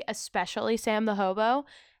JCCP, especially Sam the Hobo,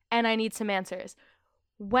 and I need some answers.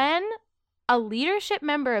 When a leadership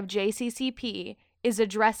member of JCCP is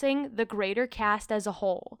addressing the greater cast as a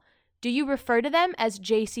whole, do you refer to them as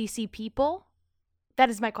JCC people? That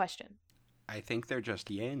is my question. I think they're just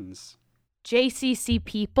yins. JCC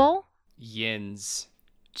people? Yins.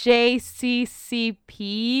 JCC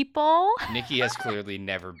people? Nikki has clearly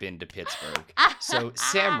never been to Pittsburgh. So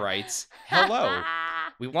Sam writes, hello.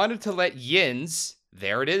 We wanted to let Yins,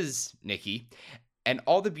 there it is, Nikki, and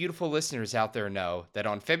all the beautiful listeners out there know that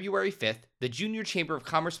on February 5th, the Junior Chamber of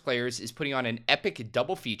Commerce Players is putting on an epic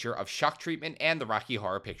double feature of Shock Treatment and the Rocky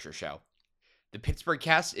Horror Picture Show. The Pittsburgh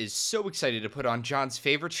cast is so excited to put on John's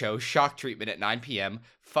favorite show, Shock Treatment, at 9 p.m.,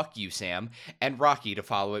 fuck you, Sam, and Rocky to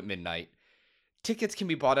follow at midnight. Tickets can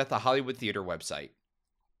be bought at the Hollywood Theater website.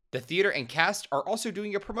 The theater and cast are also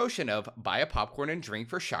doing a promotion of buy a popcorn and drink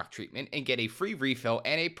for Shock Treatment and get a free refill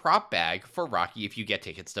and a prop bag for Rocky if you get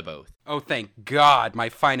tickets to both. Oh, thank God, my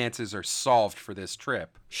finances are solved for this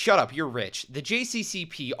trip. Shut up, you're rich. The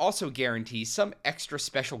JCCP also guarantees some extra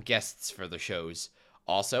special guests for the shows.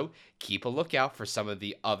 Also, keep a lookout for some of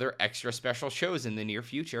the other extra special shows in the near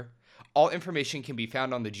future. All information can be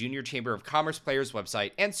found on the Junior Chamber of Commerce Players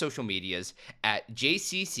website and social medias at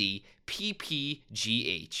JCCPPGH.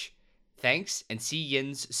 Thanks, and see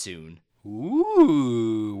yins soon.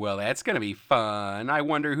 Ooh, well, that's gonna be fun. I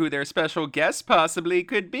wonder who their special guest possibly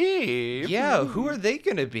could be. Yeah, who are they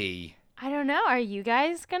gonna be? I don't know. Are you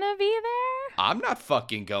guys gonna be there? I'm not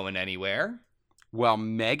fucking going anywhere. Well,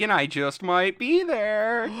 Meg and I just might be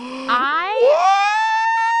there.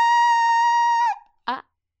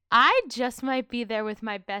 I just might be there with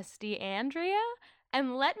my bestie Andrea.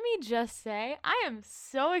 And let me just say, I am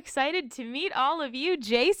so excited to meet all of you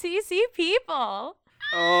JCC people.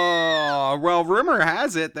 Oh, well, rumor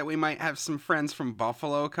has it that we might have some friends from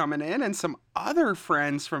Buffalo coming in and some other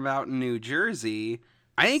friends from out in New Jersey.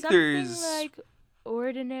 I think Something there's... like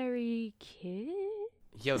Ordinary Kid?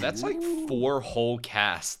 Yo, that's like 4 whole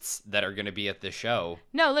casts that are gonna be at this show.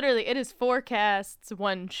 No, literally, it is 4 casts,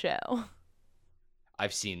 1 show.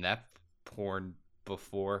 I've seen that porn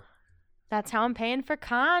before. That's how I'm paying for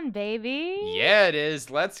con, baby. Yeah, it is.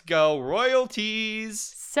 Let's go. Royalties.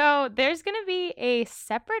 So there's going to be a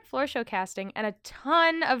separate floor show casting and a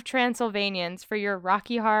ton of Transylvanians for your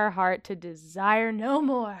Rocky Horror heart to desire no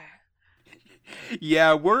more.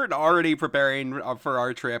 Yeah, we're already preparing for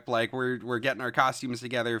our trip. Like we're getting our costumes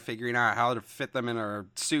together, figuring out how to fit them in our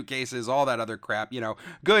suitcases, all that other crap. You know,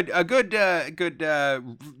 good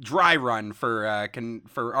dry run for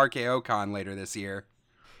RKO Con later this year.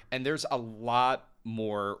 And there's a lot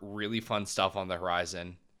more really fun stuff on the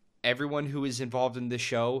horizon. Everyone who is involved in this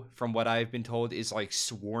show, from what I've been told, is like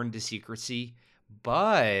sworn to secrecy.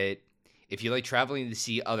 But if you like traveling to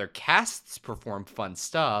see other casts perform fun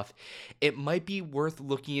stuff, it might be worth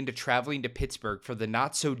looking into traveling to Pittsburgh for the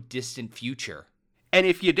not so distant future. And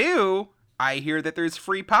if you do, I hear that there's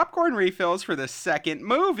free popcorn refills for the second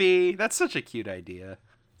movie. That's such a cute idea.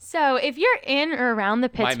 So if you're in or around the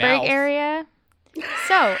Pittsburgh area...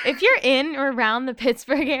 So, if you're in or around the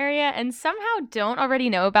Pittsburgh area and somehow don't already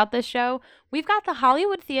know about this show, we've got the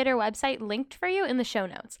Hollywood Theater website linked for you in the show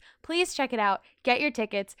notes. Please check it out, get your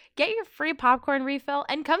tickets, get your free popcorn refill,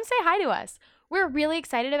 and come say hi to us. We're really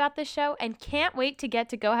excited about this show and can't wait to get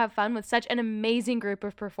to go have fun with such an amazing group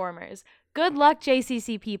of performers. Good luck,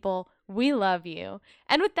 JCC people. We love you.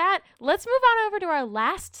 And with that, let's move on over to our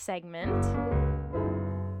last segment.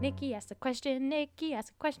 Nikki asks a question, Nikki asks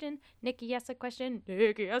a question, Nikki asks a question,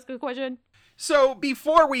 Nikki asks a question. So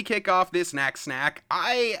before we kick off this next snack,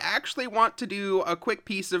 I actually want to do a quick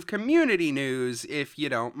piece of community news, if you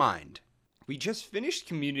don't mind. We just finished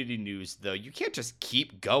community news, though. You can't just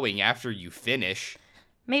keep going after you finish.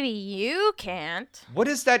 Maybe you can't. What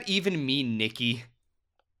does that even mean, Nikki?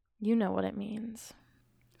 You know what it means.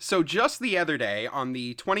 So just the other day, on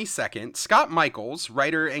the 22nd, Scott Michaels,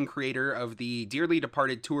 writer and creator of the Dearly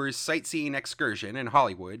Departed Tours sightseeing excursion in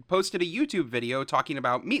Hollywood, posted a YouTube video talking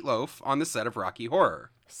about Meatloaf on the set of Rocky Horror.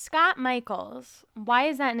 Scott Michaels. Why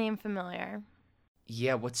is that name familiar?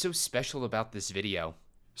 Yeah, what's so special about this video?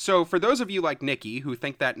 So for those of you like Nikki who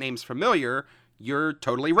think that name's familiar, you're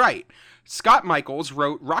totally right. Scott Michaels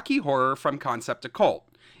wrote Rocky Horror from Concept to Cult.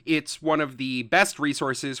 It's one of the best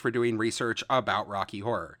resources for doing research about Rocky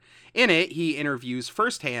Horror. In it, he interviews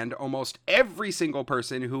firsthand almost every single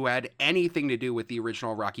person who had anything to do with the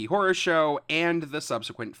original Rocky Horror show and the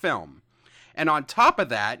subsequent film. And on top of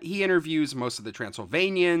that, he interviews most of the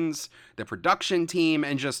Transylvanians, the production team,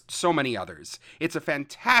 and just so many others. It's a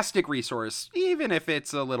fantastic resource, even if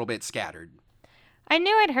it's a little bit scattered. I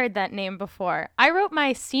knew I'd heard that name before. I wrote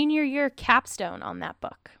my senior year capstone on that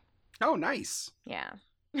book. Oh, nice. Yeah.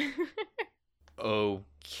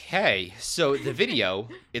 Okay, so the video,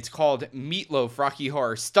 it's called Meatloaf Rocky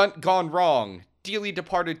Horror Stunt Gone Wrong, Dearly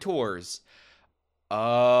Departed Tours.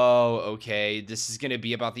 Oh, okay, this is going to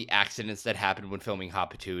be about the accidents that happened when filming Hot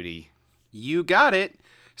Patootie. You got it.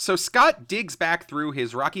 So Scott digs back through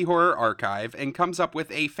his Rocky Horror archive and comes up with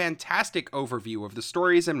a fantastic overview of the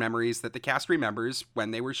stories and memories that the cast remembers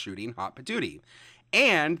when they were shooting Hot Patootie,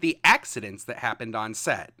 and the accidents that happened on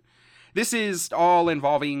set. This is all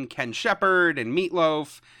involving Ken Shepard and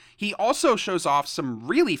Meatloaf. He also shows off some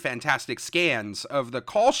really fantastic scans of the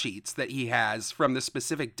call sheets that he has from the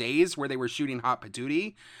specific days where they were shooting Hot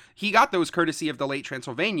Patootie. He got those courtesy of the late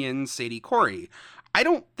Transylvanian Sadie Corey. I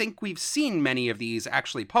don't think we've seen many of these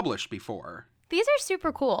actually published before. These are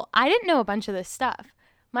super cool. I didn't know a bunch of this stuff.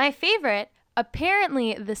 My favorite,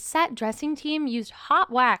 apparently the set dressing team used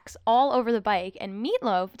hot wax all over the bike and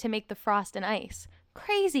Meatloaf to make the frost and ice.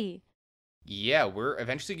 Crazy. Yeah, we're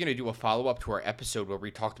eventually going to do a follow-up to our episode where we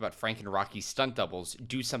talked about Frank and Rocky's stunt doubles,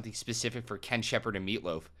 do something specific for Ken Shepard and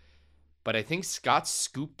Meatloaf. But I think Scott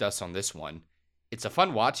scooped us on this one. It's a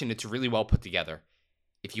fun watch and it's really well put together.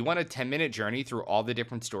 If you want a 10-minute journey through all the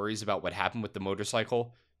different stories about what happened with the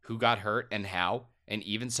motorcycle, who got hurt and how, and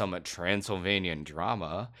even some Transylvanian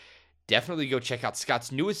drama, definitely go check out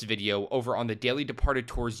Scott's newest video over on the Daily Departed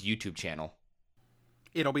Tours YouTube channel.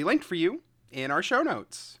 It'll be linked for you in our show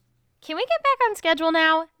notes. Can we get back on schedule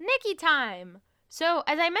now? Nikki time! So,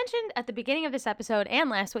 as I mentioned at the beginning of this episode and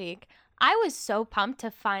last week, I was so pumped to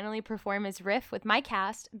finally perform as Riff with my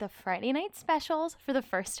cast, the Friday Night Specials, for the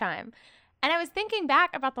first time. And I was thinking back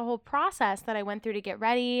about the whole process that I went through to get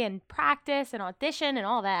ready and practice and audition and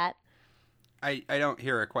all that. I don't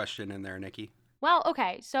hear a question in there, Nikki. Well,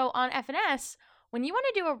 okay, so on FNS, when you want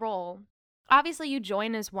to do a role, obviously you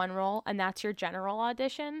join as one role and that's your general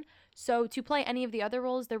audition. So to play any of the other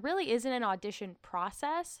roles, there really isn't an audition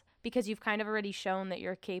process because you've kind of already shown that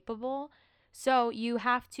you're capable. So you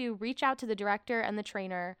have to reach out to the director and the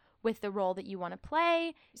trainer with the role that you want to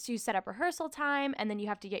play. So you set up rehearsal time and then you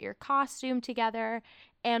have to get your costume together.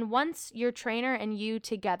 And once your trainer and you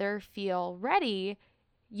together feel ready,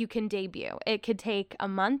 you can debut. It could take a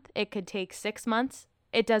month. It could take 6 months.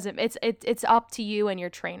 It doesn't, it's up to you and your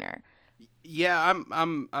trainer. Yeah,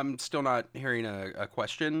 I'm still not hearing a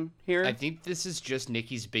question here. I think this is just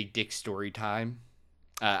Nikki's big dick story time.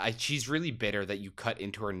 She's really bitter that you cut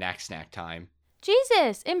into her snack time.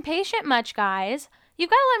 Jesus, impatient much, guys. You've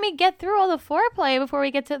got to let me get through all the foreplay before we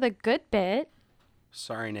get to the good bit.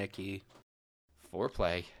 Sorry, Nikki.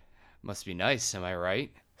 Foreplay. Must be nice, am I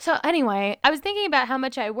right? So anyway, I was thinking about how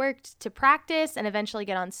much I worked to practice and eventually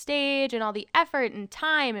get on stage and all the effort and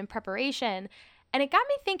time and preparation. And it got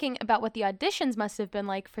me thinking about what the auditions must have been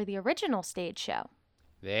like for the original stage show.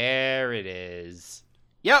 There it is.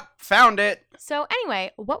 Yep, found it. So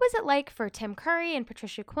anyway, what was it like for Tim Curry and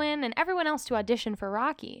Patricia Quinn and everyone else to audition for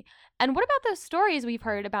Rocky? And what about those stories we've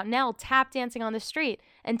heard about Nell tap dancing on the street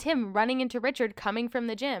and Tim running into Richard coming from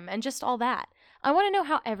the gym and just all that? I want to know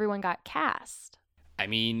how everyone got cast. I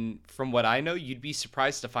mean, from what I know, you'd be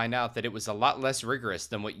surprised to find out that it was a lot less rigorous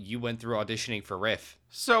than what you went through auditioning for Riff.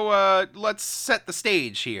 So, let's set the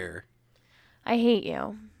stage here. I hate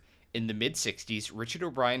you. In the mid-60s, Richard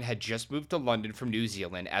O'Brien had just moved to London from New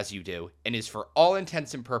Zealand, as you do, and is for all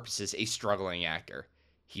intents and purposes a struggling actor.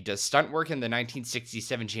 He does stunt work in the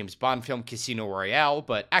 1967 James Bond film Casino Royale,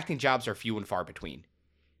 but acting jobs are few and far between.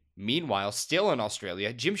 Meanwhile, still in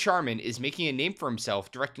Australia, Jim Sharman is making a name for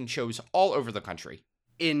himself directing shows all over the country.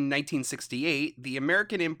 In 1968, the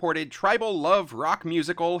American-imported tribal love rock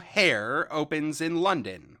musical Hair opens in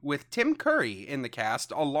London, with Tim Curry in the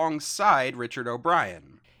cast alongside Richard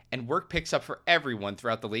O'Brien. And work picks up for everyone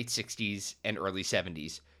throughout the late 60s and early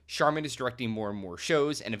 70s. Sharman is directing more and more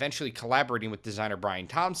shows and eventually collaborating with designer Brian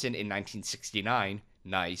Thompson in 1969,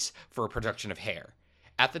 nice, for a production of Hair.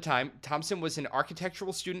 At the time, Thompson was an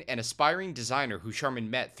architectural student and aspiring designer who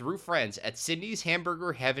Sharman met through friends at Sydney's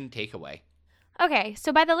Hamburger Heaven Takeaway. Okay,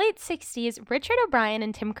 so by the late 60s, Richard O'Brien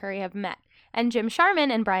and Tim Curry have met, and Jim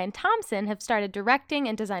Sharman and Brian Thompson have started directing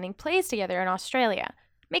and designing plays together in Australia.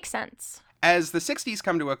 Makes sense. As the 60s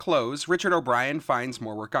come to a close, Richard O'Brien finds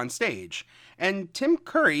more work on stage, and Tim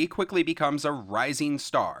Curry quickly becomes a rising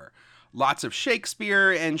star. Lots of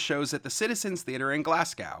Shakespeare and shows at the Citizens Theatre in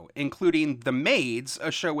Glasgow, including The Maids, a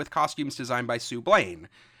show with costumes designed by Sue Blaine.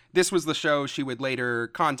 This was the show she would later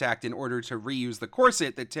contact in order to reuse the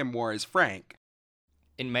corset that Tim wore as Frank.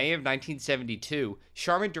 In May of 1972,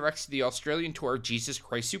 Sharman directs the Australian tour Jesus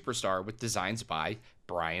Christ Superstar with designs by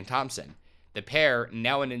Brian Thompson. The pair,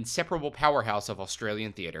 now an inseparable powerhouse of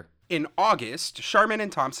Australian theatre. In August, Sharman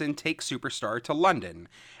and Thompson take Superstar to London,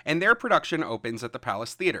 and their production opens at the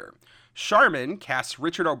Palace Theatre. Sharman casts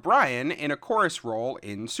Richard O'Brien in a chorus role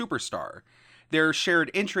in Superstar. Their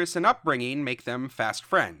shared interests and upbringing make them fast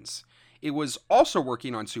friends. It was also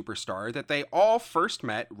working on Superstar that they all first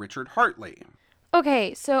met Richard Hartley.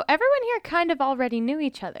 Okay, so everyone here kind of already knew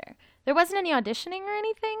each other. There wasn't any auditioning or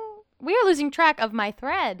anything? We are losing track of my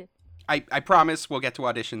thread. I promise we'll get to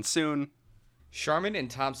auditions soon. Sharman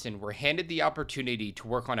and Thompson were handed the opportunity to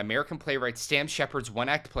work on American playwright Sam Shepard's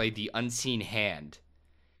one-act play The Unseen Hand.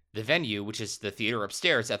 The venue, which is the theater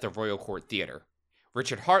upstairs at the Royal Court Theatre.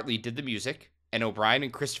 Richard Hartley did the music, and O'Brien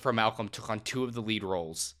and Christopher Malcolm took on two of the lead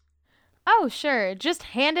roles. Oh, sure, just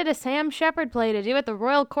handed a Sam Shepard play to do at the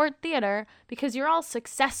Royal Court Theatre because you're all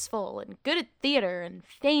successful and good at theater and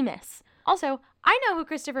famous. Also, I know who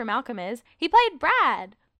Christopher Malcolm is. He played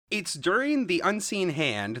Brad. It's during The Unseen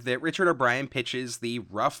Hand that Richard O'Brien pitches the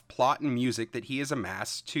rough plot and music that he has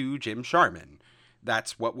amassed to Jim Sharman.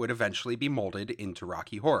 That's what would eventually be molded into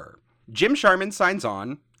Rocky Horror. Jim Sharman signs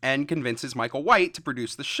on and convinces Michael White to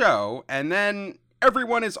produce the show, and then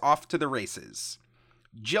everyone is off to the races.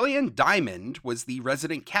 Jillian Diamond was the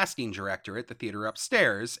resident casting director at the theater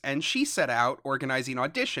upstairs, and she set out organizing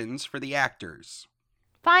auditions for the actors.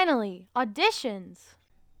 Finally, auditions.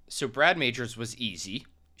 So Brad Majors was easy.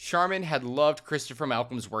 Sharman had loved Christopher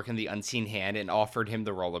Malcolm's work in The Unseen Hand and offered him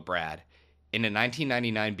the role of Brad. In a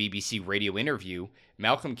 1999 BBC radio interview,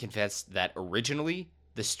 Malcolm confessed that originally,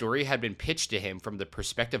 the story had been pitched to him from the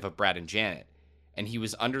perspective of Brad and Janet, and he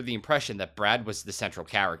was under the impression that Brad was the central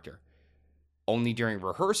character. Only during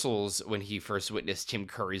rehearsals, when he first witnessed Tim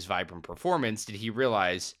Curry's vibrant performance, did he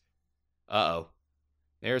realize,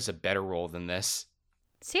 there's a better role than this.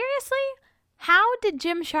 Seriously? How did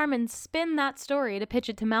Jim Sharman spin that story to pitch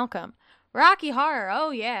it to Malcolm? Rocky Horror,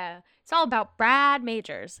 oh yeah. It's all about Brad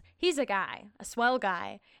Majors. He's a guy, a swell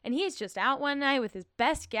guy, and he's just out one night with his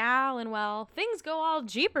best gal, and well, things go all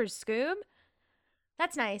jeepers, Scoob.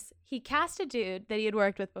 That's nice. He cast a dude that he had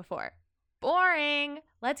worked with before. Boring.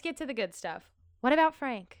 Let's get to the good stuff. What about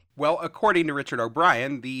Frank? Well, according to Richard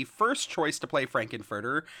O'Brien, the first choice to play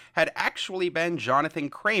Frankenfurter had actually been Jonathan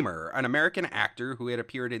Kramer, an American actor who had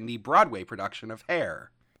appeared in the Broadway production of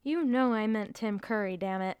Hair. You know I meant Tim Curry,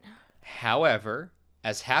 damn it. However,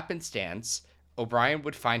 As happenstance, O'Brien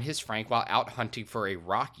would find his Frank while out hunting for a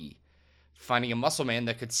Rocky. Finding a muscle man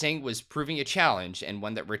that could sing was proving a challenge, and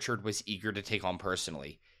one that Richard was eager to take on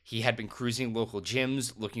personally. He had been cruising local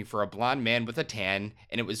gyms looking for a blonde man with a tan,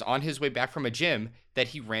 and it was on his way back from a gym that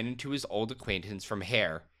he ran into his old acquaintance from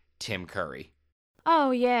Hair, Tim Curry. Oh,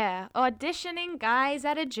 yeah. Auditioning guys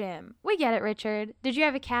at a gym. We get it, Richard. Did you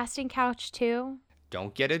have a casting couch, too?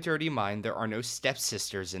 Don't get a dirty mind, there are no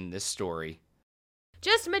stepsisters in this story.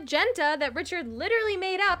 Just Magenta that Richard literally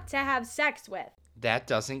made up to have sex with. That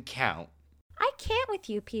doesn't count. I can't with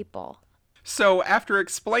you people. So, after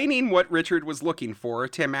explaining what Richard was looking for,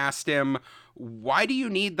 Tim asked him, "Why do you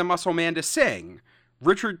need the muscle man to sing?"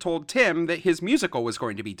 Richard told Tim that his musical was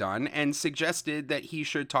going to be done and suggested that he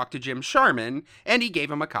should talk to Jim Sharman, and he gave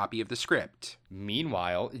him a copy of the script.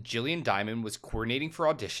 Meanwhile, Jillian Diamond was coordinating for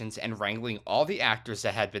auditions and wrangling all the actors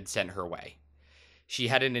that had been sent her way. She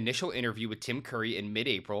had an initial interview with Tim Curry in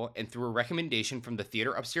mid-April, and through a recommendation from the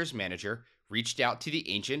theater upstairs manager, reached out to the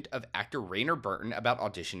agent of actor Rayner Burton about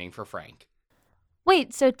auditioning for Frank.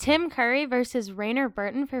 Wait, so Tim Curry versus Rayner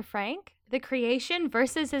Burton for Frank? The creation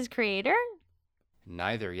versus his creator?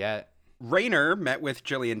 Neither yet. Rayner met with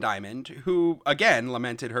Jillian Diamond, who again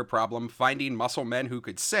lamented her problem finding muscle men who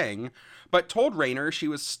could sing, but told Rayner she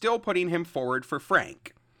was still putting him forward for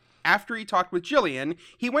Frank. After he talked with Jillian,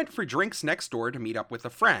 he went for drinks next door to meet up with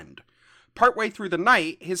a friend. Partway through the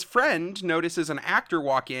night, his friend notices an actor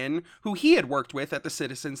walk in who he had worked with at the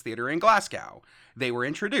Citizens Theatre in Glasgow. They were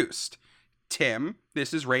introduced. Tim,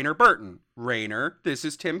 this is Rayner Burton. Rayner, this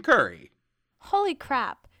is Tim Curry. Holy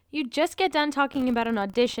crap. You just get done talking about an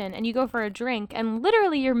audition and you go for a drink and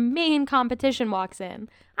literally your main competition walks in.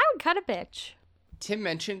 I would cut a bitch. Tim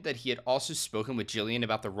mentioned that he had also spoken with Jillian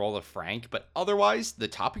about the role of Frank, but otherwise, the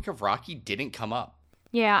topic of Rocky didn't come up.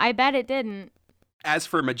 Yeah, I bet it didn't. As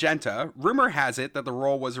for Magenta, rumor has it that the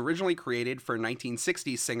role was originally created for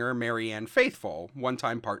 1960s singer Marianne Faithfull,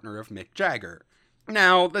 one-time partner of Mick Jagger.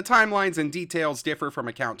 Now, the timelines and details differ from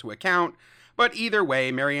account to account, but either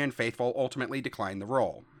way, Marianne Faithfull ultimately declined the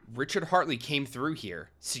role. Richard Hartley came through here,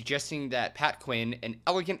 suggesting that Pat Quinn, an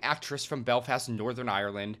elegant actress from Belfast, Northern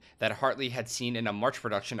Ireland, that Hartley had seen in a March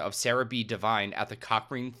production of Sarah B. Devine at the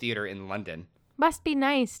Cochrane Theatre in London. Must be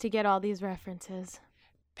nice to get all these references.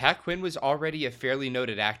 Pat Quinn was already a fairly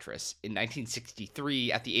noted actress. In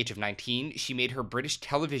 1963, at the age of 19, she made her British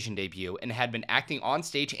television debut and had been acting on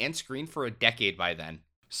stage and screen for a decade by then.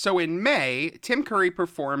 So in May, Tim Curry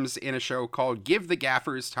performs in a show called Give the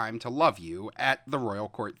Gaffers Time to Love You at the Royal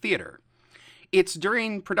Court Theatre. It's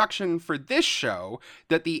during production for this show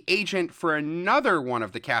that the agent for another one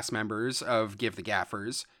of the cast members of Give the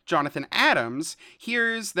Gaffers, Jonathan Adams,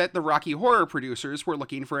 hears that the Rocky Horror producers were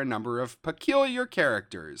looking for a number of peculiar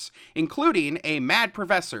characters, including a mad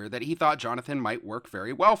professor that he thought Jonathan might work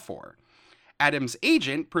very well for. Adams'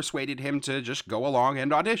 agent persuaded him to just go along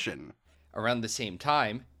and audition. Around the same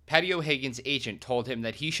time, Patty O'Hagan's agent told him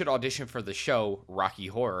that he should audition for the show, Rocky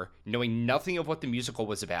Horror, knowing nothing of what the musical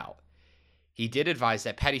was about. He did advise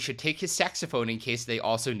that Patty should take his saxophone in case they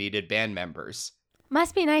also needed band members.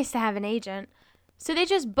 Must be nice to have an agent. So they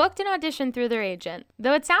just booked an audition through their agent,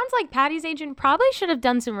 though it sounds like Patty's agent probably should have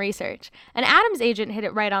done some research. And Adam's agent hit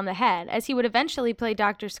it right on the head, as he would eventually play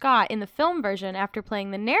Dr. Scott in the film version after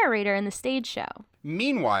playing the narrator in the stage show.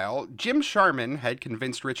 Meanwhile, Jim Sharman had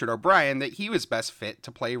convinced Richard O'Brien that he was best fit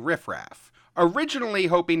to play Riff Raff. Originally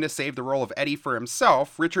hoping to save the role of Eddie for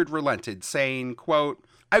himself, Richard relented, saying, quote,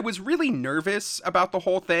 "I was really nervous about the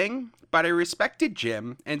whole thing, but I respected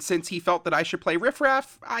Jim, and since he felt that I should play Riff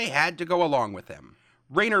Raff, I had to go along with him."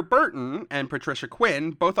 Rayner Burton and Patricia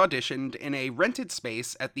Quinn both auditioned in a rented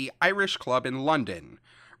space at the Irish Club in London.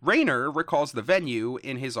 Rayner recalls the venue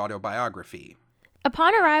in his autobiography.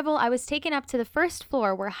 Upon arrival, I was taken up to the first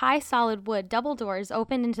floor where high solid wood double doors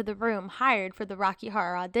opened into the room hired for the Rocky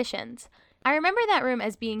Horror auditions. I remember that room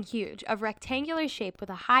as being huge, of rectangular shape with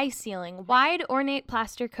a high ceiling, wide ornate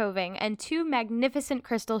plaster coving, and 2 magnificent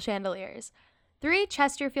crystal chandeliers. 3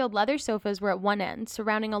 Chesterfield leather sofas were at one end,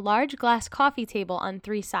 surrounding a large glass coffee table on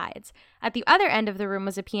 3 sides. At the other end of the room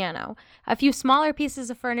was a piano. A few smaller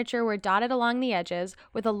pieces of furniture were dotted along the edges,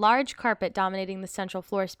 with a large carpet dominating the central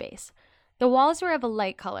floor space. The walls were of a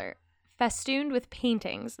light color, festooned with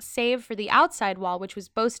paintings, save for the outside wall, which was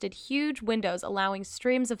boasted huge windows allowing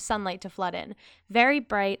streams of sunlight to flood in. Very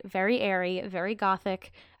bright, very airy, very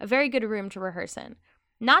gothic, a very good room to rehearse in.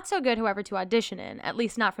 Not so good, however, to audition in, at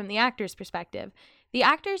least not from the actor's perspective. The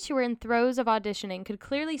actors who were in throes of auditioning could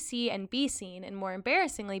clearly see and be seen, and more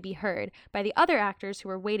embarrassingly be heard, by the other actors who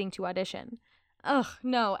were waiting to audition. Ugh,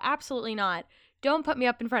 no, absolutely not. Don't put me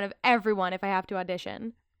up in front of everyone if I have to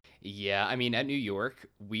audition. Yeah, I mean, at New York,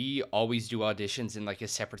 we always do auditions in like a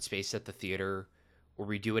separate space at the theater, or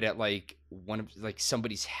we do it at like one of like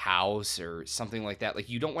somebody's house or something like that. Like,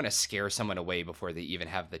 you don't want to scare someone away before they even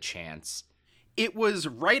have the chance. It was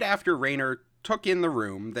right after Rayner took in the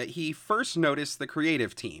room that he first noticed the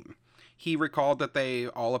creative team. He recalled that they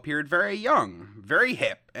all appeared very young, very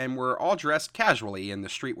hip, and were all dressed casually in the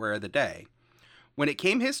streetwear of the day. When it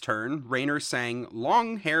came his turn, Rayner sang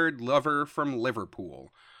Long-Haired Lover from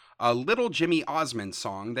Liverpool, a Little Jimmy Osmond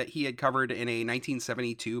song that he had covered in a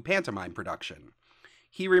 1972 pantomime production.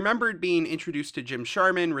 He remembered being introduced to Jim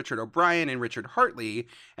Sharman, Richard O'Brien, and Richard Hartley,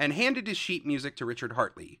 and handed his sheet music to Richard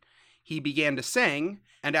Hartley. He began to sing,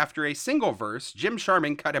 and after a single verse, Jim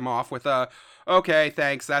Sharman cut him off with a, "Okay,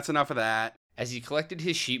 thanks, that's enough of that." As he collected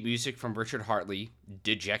his sheet music from Richard Hartley,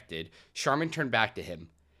 dejected, Sharman turned back to him.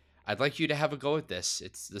 "I'd like you to have a go at this.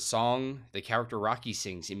 It's the song the character Rocky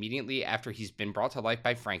sings immediately after he's been brought to life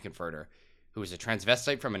by Frankenfurter, who is a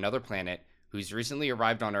transvestite from another planet who's recently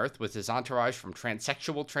arrived on Earth with his entourage from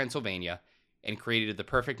transsexual Transylvania and created the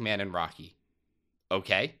perfect man in Rocky.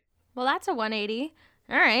 Okay?" Well, that's a 180.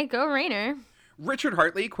 All right, go Rayner. Richard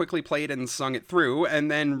Hartley quickly played and sung it through,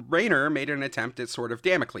 and then Rayner made an attempt at Sword of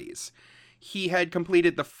Damocles. He had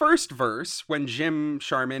completed the first verse when Jim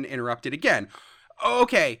Sharman interrupted again.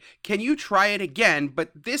 "Okay, can you try it again,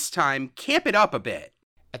 but this time camp it up a bit?"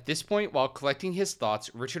 At this point, while collecting his thoughts,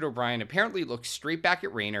 Richard O'Brien apparently looked straight back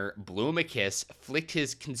at Rayner, blew him a kiss, flicked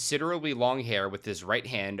his considerably long hair with his right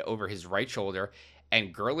hand over his right shoulder,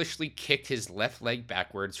 and girlishly kicked his left leg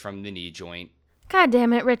backwards from the knee joint. God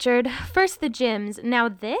damn it, Richard. First the gyms, now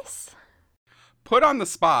this? Put on the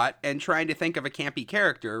spot and trying to think of a campy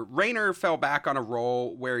character, Rayner fell back on a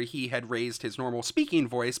role where he had raised his normal speaking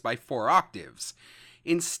voice by 4 octaves.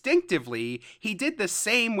 Instinctively, he did the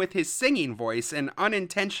same with his singing voice and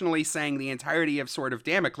unintentionally sang the entirety of Sword of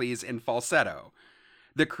Damocles in falsetto.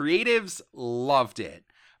 The creatives loved it,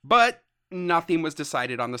 but nothing was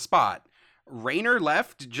decided on the spot. Rayner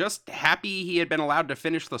left just happy he had been allowed to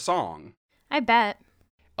finish the song. I bet.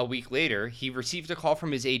 A week later, he received a call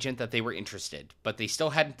from his agent that they were interested, but they still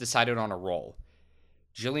hadn't decided on a role.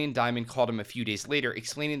 Jillian Diamond called him a few days later,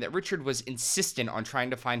 explaining that Richard was insistent on trying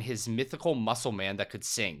to find his mythical muscle man that could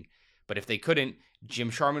sing, but if they couldn't, Jim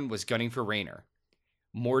Sharman was gunning for Rayner.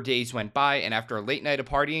 More days went by, and after a late night of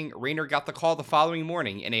partying, Rayner got the call the following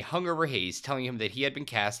morning in a hungover haze telling him that he had been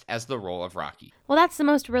cast as the role of Rocky. Well, that's the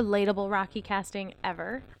most relatable Rocky casting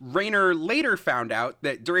ever. Rayner later found out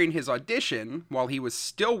that during his audition, while he was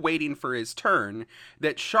still waiting for his turn,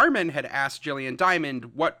 that Sharman had asked Jillian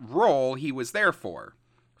Diamond what role he was there for.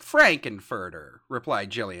 "Frankenfurter,"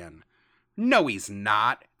 replied Jillian. "No, he's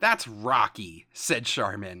not. That's Rocky," said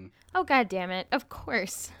Sharman. Oh, god damn it. Of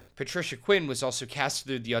course. Patricia Quinn was also cast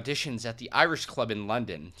through the auditions at the Irish Club in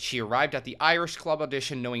London. She arrived at the Irish Club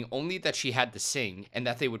audition knowing only that she had to sing and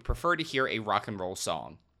that they would prefer to hear a rock and roll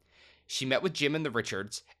song. She met with Jim and the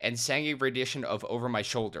Richards and sang a rendition of Over My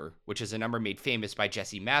Shoulder, which is a number made famous by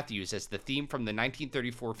Jesse Matthews as the theme from the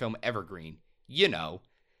 1934 film Evergreen. You know,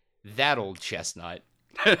 that old chestnut.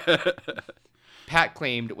 Pat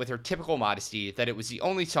claimed, with her typical modesty, that it was the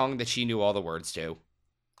only song that she knew all the words to.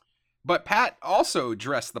 But Pat also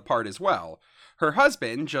dressed the part as well. Her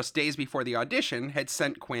husband, just days before the audition, had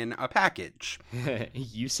sent Quinn a package.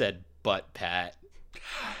 You said butt, Pat.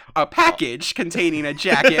 A package containing a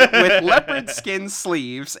jacket with leopard skin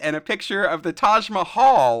sleeves and a picture of the Taj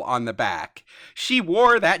Mahal on the back. She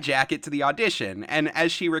wore that jacket to the audition, and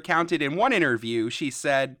as she recounted in one interview, she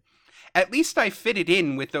said, "At least I fitted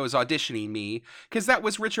in with those auditioning me, because that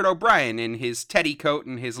was Richard O'Brien in his teddy coat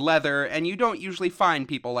and his leather, and you don't usually find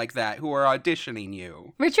people like that who are auditioning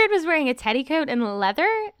you." Richard was wearing a teddy coat and leather?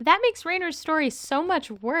 That makes Rayner's story so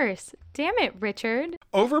much worse. Damn it, Richard.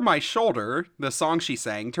 Over My Shoulder, the song she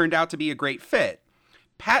sang, turned out to be a great fit.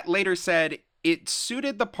 Pat later said it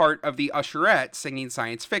suited the part of the usherette singing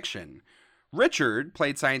science fiction. Richard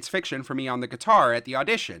played science fiction for me on the guitar at the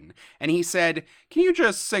audition, and he said, "Can you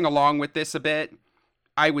just sing along with this a bit?"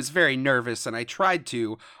 I was very nervous, and I tried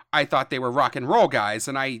to. I thought they were rock and roll guys,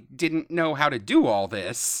 and I didn't know how to do all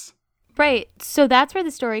this. Right, so that's where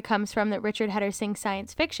the story comes from, that Richard had her sing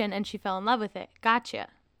science fiction and she fell in love with it. Gotcha.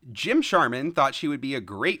 Jim Sharman thought she would be a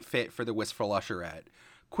great fit for the wistful usherette.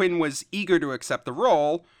 Quinn was eager to accept the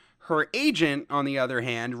role. Her agent, on the other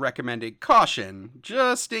hand, recommended caution,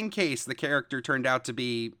 just in case the character turned out to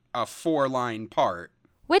be a 4-line part.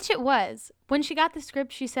 Which it was. When she got the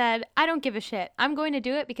script, she said, "I don't give a shit. I'm going to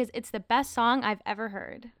do it because it's the best song I've ever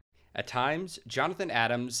heard." At times, Jonathan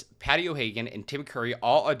Adams, Patty O'Hagan, and Tim Curry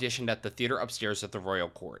all auditioned at the theater upstairs at the Royal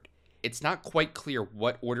Court. It's not quite clear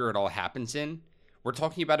what order it all happens in. We're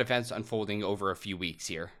talking about events unfolding over a few weeks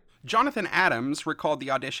here. Jonathan Adams recalled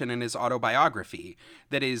the audition in his autobiography,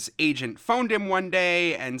 that his agent phoned him one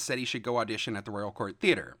day and said he should go audition at the Royal Court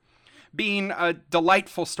Theatre. Being a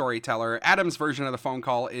delightful storyteller, Adams' version of the phone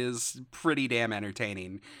call is pretty damn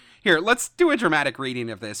entertaining. Here, let's do a dramatic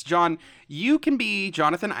reading of this. John, you can be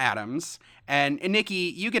Jonathan Adams, and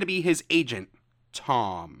Nikki, you get to be his agent,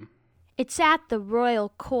 Tom. It's at the Royal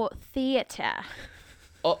Court Theatre.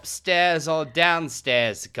 Upstairs or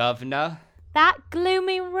downstairs, Governor? That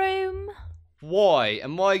gloomy room? Why,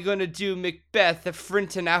 am I gonna do Macbeth a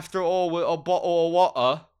frinting after all with a bottle of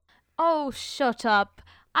water? Oh, shut up.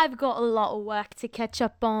 I've got a lot of work to catch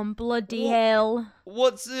up on, bloody hell.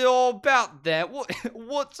 What's it all about then?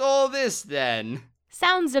 What's all this then?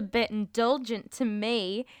 Sounds a bit indulgent to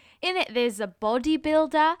me. In it, there's a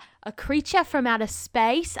bodybuilder, a creature from outer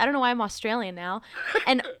space, I don't know why I'm Australian now,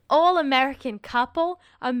 an all-American couple,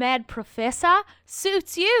 a mad professor,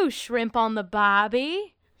 suits you, shrimp on the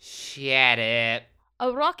barbie, Shut up.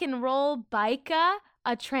 a rock and roll biker,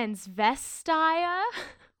 a transvestite.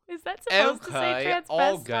 Is that supposed to say Okay,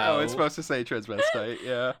 I'll transvestite? go. Oh, it's supposed to say transvestite,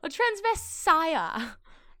 yeah. A transvestite.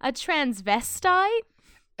 A transvestite?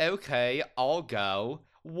 Okay, I'll go.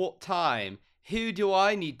 What time? Who do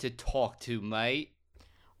I need to talk to, mate?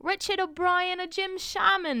 Richard O'Brien, a Jim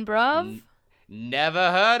Sharman, bruv.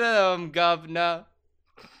 Never heard of him, Governor.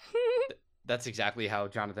 That's exactly how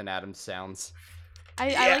Jonathan Adams sounds.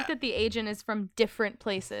 I like that the agent is from different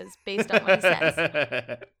places based on what he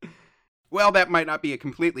says. Well, that might not be a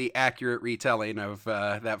completely accurate retelling of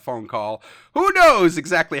that phone call. Who knows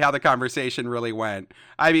exactly how the conversation really went?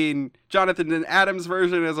 I mean, Jonathan Adams'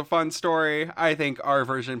 version is a fun story. I think our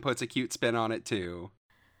version puts a cute spin on it, too.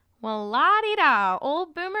 Well, la-di-da,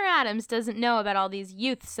 old Boomer Adams doesn't know about all these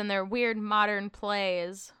youths and their weird modern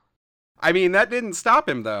plays. I mean, that didn't stop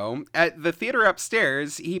him, though. At the theater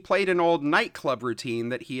upstairs, he played an old nightclub routine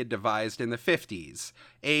that he had devised in the 50s.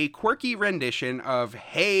 A quirky rendition of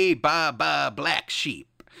Hey Ba Ba Black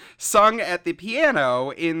Sheep, sung at the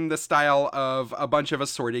piano in the style of a bunch of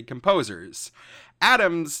assorted composers.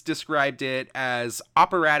 Adams described it as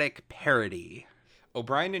operatic parody.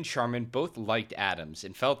 O'Brien and Sharman both liked Adams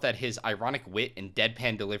and felt that his ironic wit and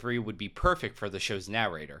deadpan delivery would be perfect for the show's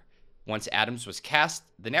narrator. Once Adams was cast,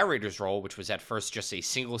 the narrator's role, which was at first just a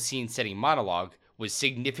single scene-setting monologue, was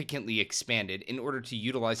significantly expanded in order to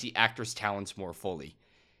utilize the actor's talents more fully.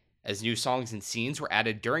 As new songs and scenes were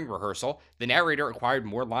added during rehearsal, the narrator acquired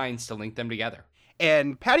more lines to link them together.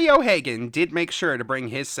 And Paddy O'Hagan did make sure to bring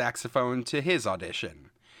his saxophone to his audition.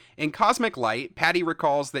 In Cosmic Light, Paddy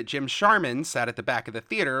recalls that Jim Sharman sat at the back of the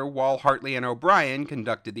theater while Hartley and O'Brien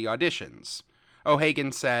conducted the auditions.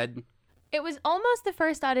 O'Hagan said, It was almost the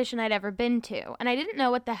first audition I'd ever been to, and I didn't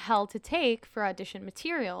know what the hell to take for audition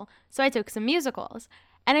material, so I took some musicals.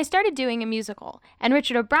 And I started doing a musical, and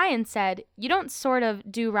Richard O'Brien said, "You don't sort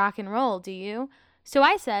of do rock and roll, do you?" So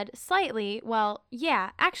I said, slightly, "Well,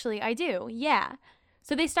 yeah, actually I do, yeah."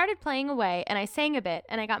 So they started playing away, and I sang a bit,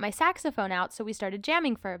 and I got my saxophone out, so we started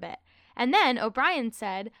jamming for a bit. And then O'Brien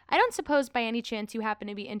said, "I don't suppose by any chance you happen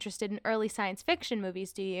to be interested in early science fiction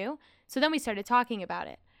movies, do you?" So then we started talking about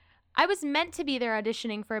it. I was meant to be there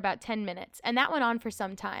auditioning for about 10 minutes, and that went on for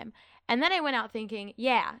some time. And then I went out thinking,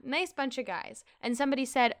 yeah, nice bunch of guys. And somebody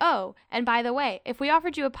said, "Oh, and by the way, if we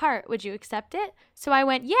offered you a part, would you accept it?" So I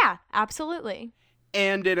went, yeah, absolutely.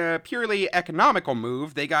 And in a purely economical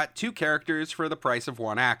move, they got 2 characters for the price of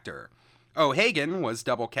 1 actor. O'Hagan was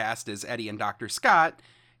double cast as Eddie and Dr. Scott,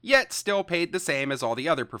 yet still paid the same as all the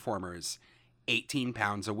other performers,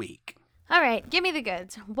 £18 a week. All right, give me the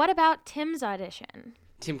goods. What about Tim's audition?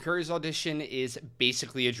 Tim Curry's audition is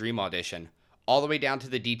basically a dream audition, all the way down to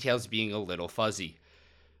the details being a little fuzzy.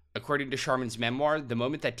 According to Sharman's memoir, the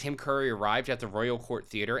moment that Tim Curry arrived at the Royal Court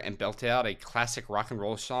Theatre and belted out a classic rock and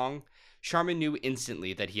roll song, Sharman knew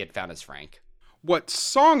instantly that he had found his Frank. What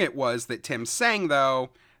song it was that Tim sang,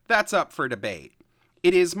 though, that's up for debate.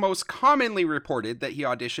 It is most commonly reported that he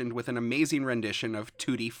auditioned with an amazing rendition of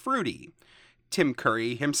Tutti Frutti. Tim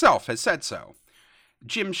Curry himself has said so.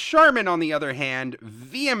 Jim Sharman, on the other hand,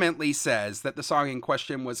 vehemently says that the song in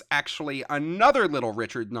question was actually another Little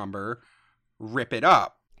Richard number, Rip It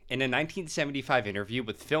Up. In a 1975 interview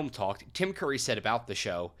with Film Talk, Tim Curry said about the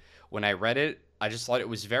show, "When I read it, I just thought it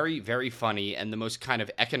was very, very funny and the most kind of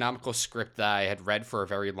economical script that I had read for a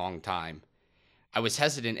very long time. I was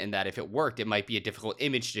hesitant in that if it worked, it might be a difficult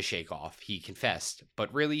image to shake off," he confessed.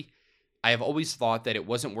 "But really, I have always thought that it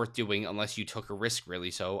wasn't worth doing unless you took a risk, really,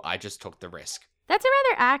 so I just took the risk." That's a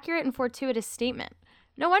rather accurate and fortuitous statement.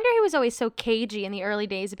 No wonder he was always so cagey in the early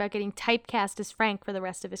days about getting typecast as Frank for the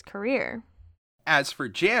rest of his career. As for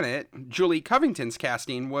Janet, Julie Covington's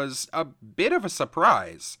casting was a bit of a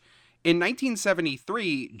surprise. In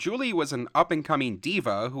 1973, Julie was an up-and-coming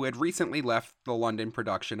diva who had recently left the London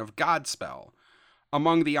production of Godspell.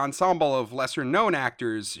 Among the ensemble of lesser-known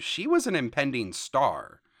actors, she was an impending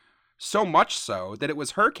star. So much so that it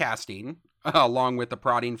was her casting, along with the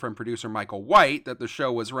prodding from producer Michael White that the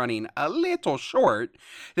show was running a little short,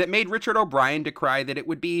 that made Richard O'Brien decry that it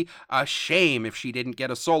would be a shame if she didn't get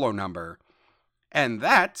a solo number. And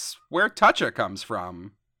that's where Toucha comes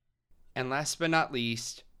from. And last but not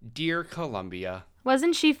least, Dear Columbia.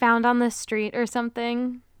 Wasn't she found on the street or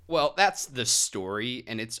something? Well, that's the story,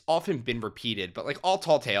 and it's often been repeated, but like all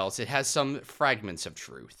tall tales, it has some fragments of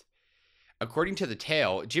truth. According to the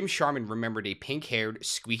tale, Jim Sharman remembered a pink-haired,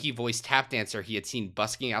 squeaky-voiced tap dancer he had seen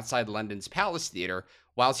busking outside London's Palace Theatre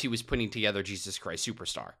whilst he was putting together Jesus Christ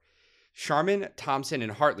Superstar. Sharman, Thompson,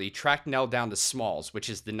 and Hartley tracked Nell down to Smalls, which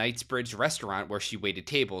is the Knightsbridge restaurant where she waited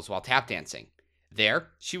tables while tap dancing. There,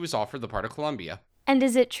 she was offered the part of Columbia. And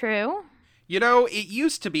is it true? You know, it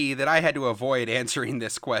used to be that I had to avoid answering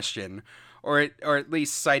this question, or at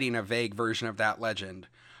least citing a vague version of that legend.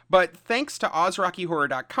 But thanks to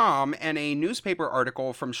OzRockyHorror.com and a newspaper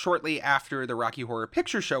article from shortly after the Rocky Horror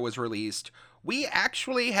Picture Show was released, we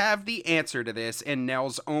actually have the answer to this in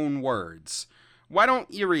Nell's own words. Why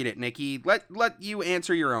don't you read it, Nikki? Let you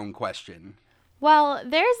answer your own question. Well,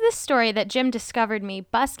 there's this story that Jim discovered me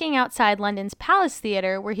busking outside London's Palace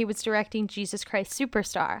Theatre where he was directing Jesus Christ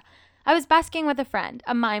Superstar. I was busking with a friend,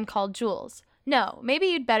 a mime called Jules. No, maybe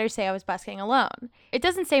you'd better say I was busking alone. It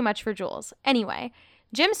doesn't say much for Jules. Anyway,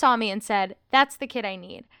 Jim saw me and said, "That's the kid I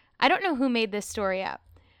need." I don't know who made this story up.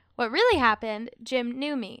 What really happened, Jim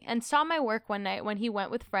knew me and saw my work one night when he went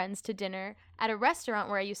with friends to dinner at a restaurant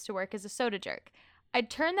where I used to work as a soda jerk. I'd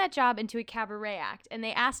turned that job into a cabaret act, and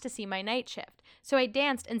they asked to see my night shift, so I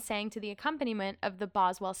danced and sang to the accompaniment of the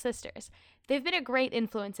Boswell sisters. They've been a great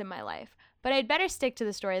influence in my life, but I'd better stick to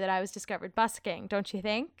the story that I was discovered busking, don't you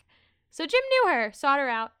think? So Jim knew her, sought her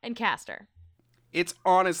out, and cast her. It's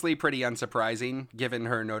honestly pretty unsurprising, given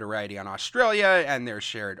her notoriety on Australia and their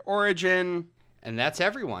shared origin. And that's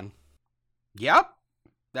everyone. Yep,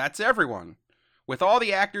 that's everyone. With all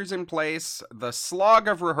the actors in place, the slog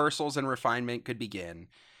of rehearsals and refinement could begin,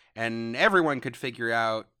 and everyone could figure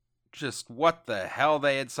out just what the hell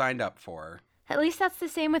they had signed up for. At least that's the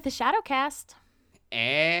same with the Shadowcast.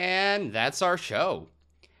 And that's our show.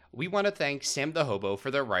 We want to thank Sam the Hobo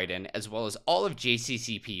for their write-in, as well as all of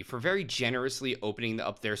JCCP for very generously opening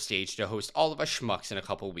up their stage to host all of us schmucks in a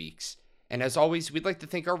couple weeks. And as always, we'd like to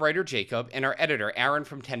thank our writer Jacob and our editor Aaron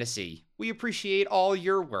from Tennessee. We appreciate all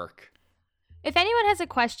your work. If anyone has a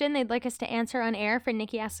question they'd like us to answer on air for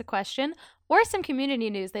Nikki Asks a Question, or some community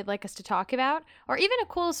news they'd like us to talk about, or even a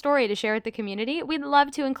cool story to share with the community, we'd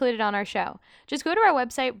love to include it on our show. Just go to our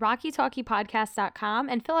website, rockytalkypodcast.com,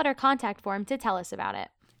 and fill out our contact form to tell us about it.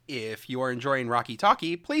 If you are enjoying Rocky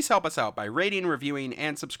Talkie, please help us out by rating, reviewing,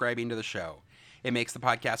 and subscribing to the show. It makes the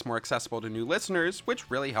podcast more accessible to new listeners, which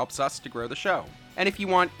really helps us to grow the show. And if you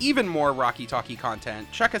want even more Rocky Talkie content,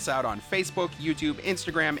 check us out on Facebook, YouTube,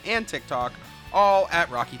 Instagram, and TikTok, all at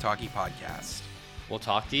Rocky Talkie Podcast. We'll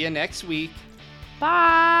talk to you next week.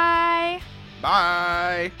 Bye!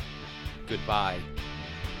 Bye! Goodbye.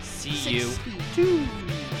 See you. 62.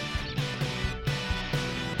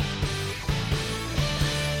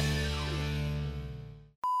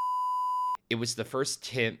 It was the first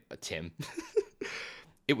Tim.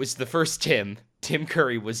 It was the first Tim. Tim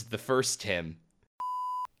Curry was the first Tim.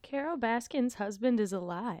 Carol Baskin's husband is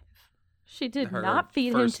alive. She did Her not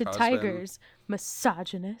feed him first to husband. tigers,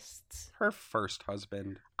 misogynists. Her first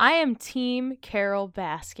husband. I am Team Carol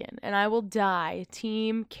Baskin, and I will die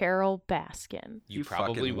Team Carol Baskin. You You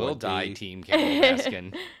probably fucking will would die, be. Team Carol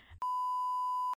Baskin.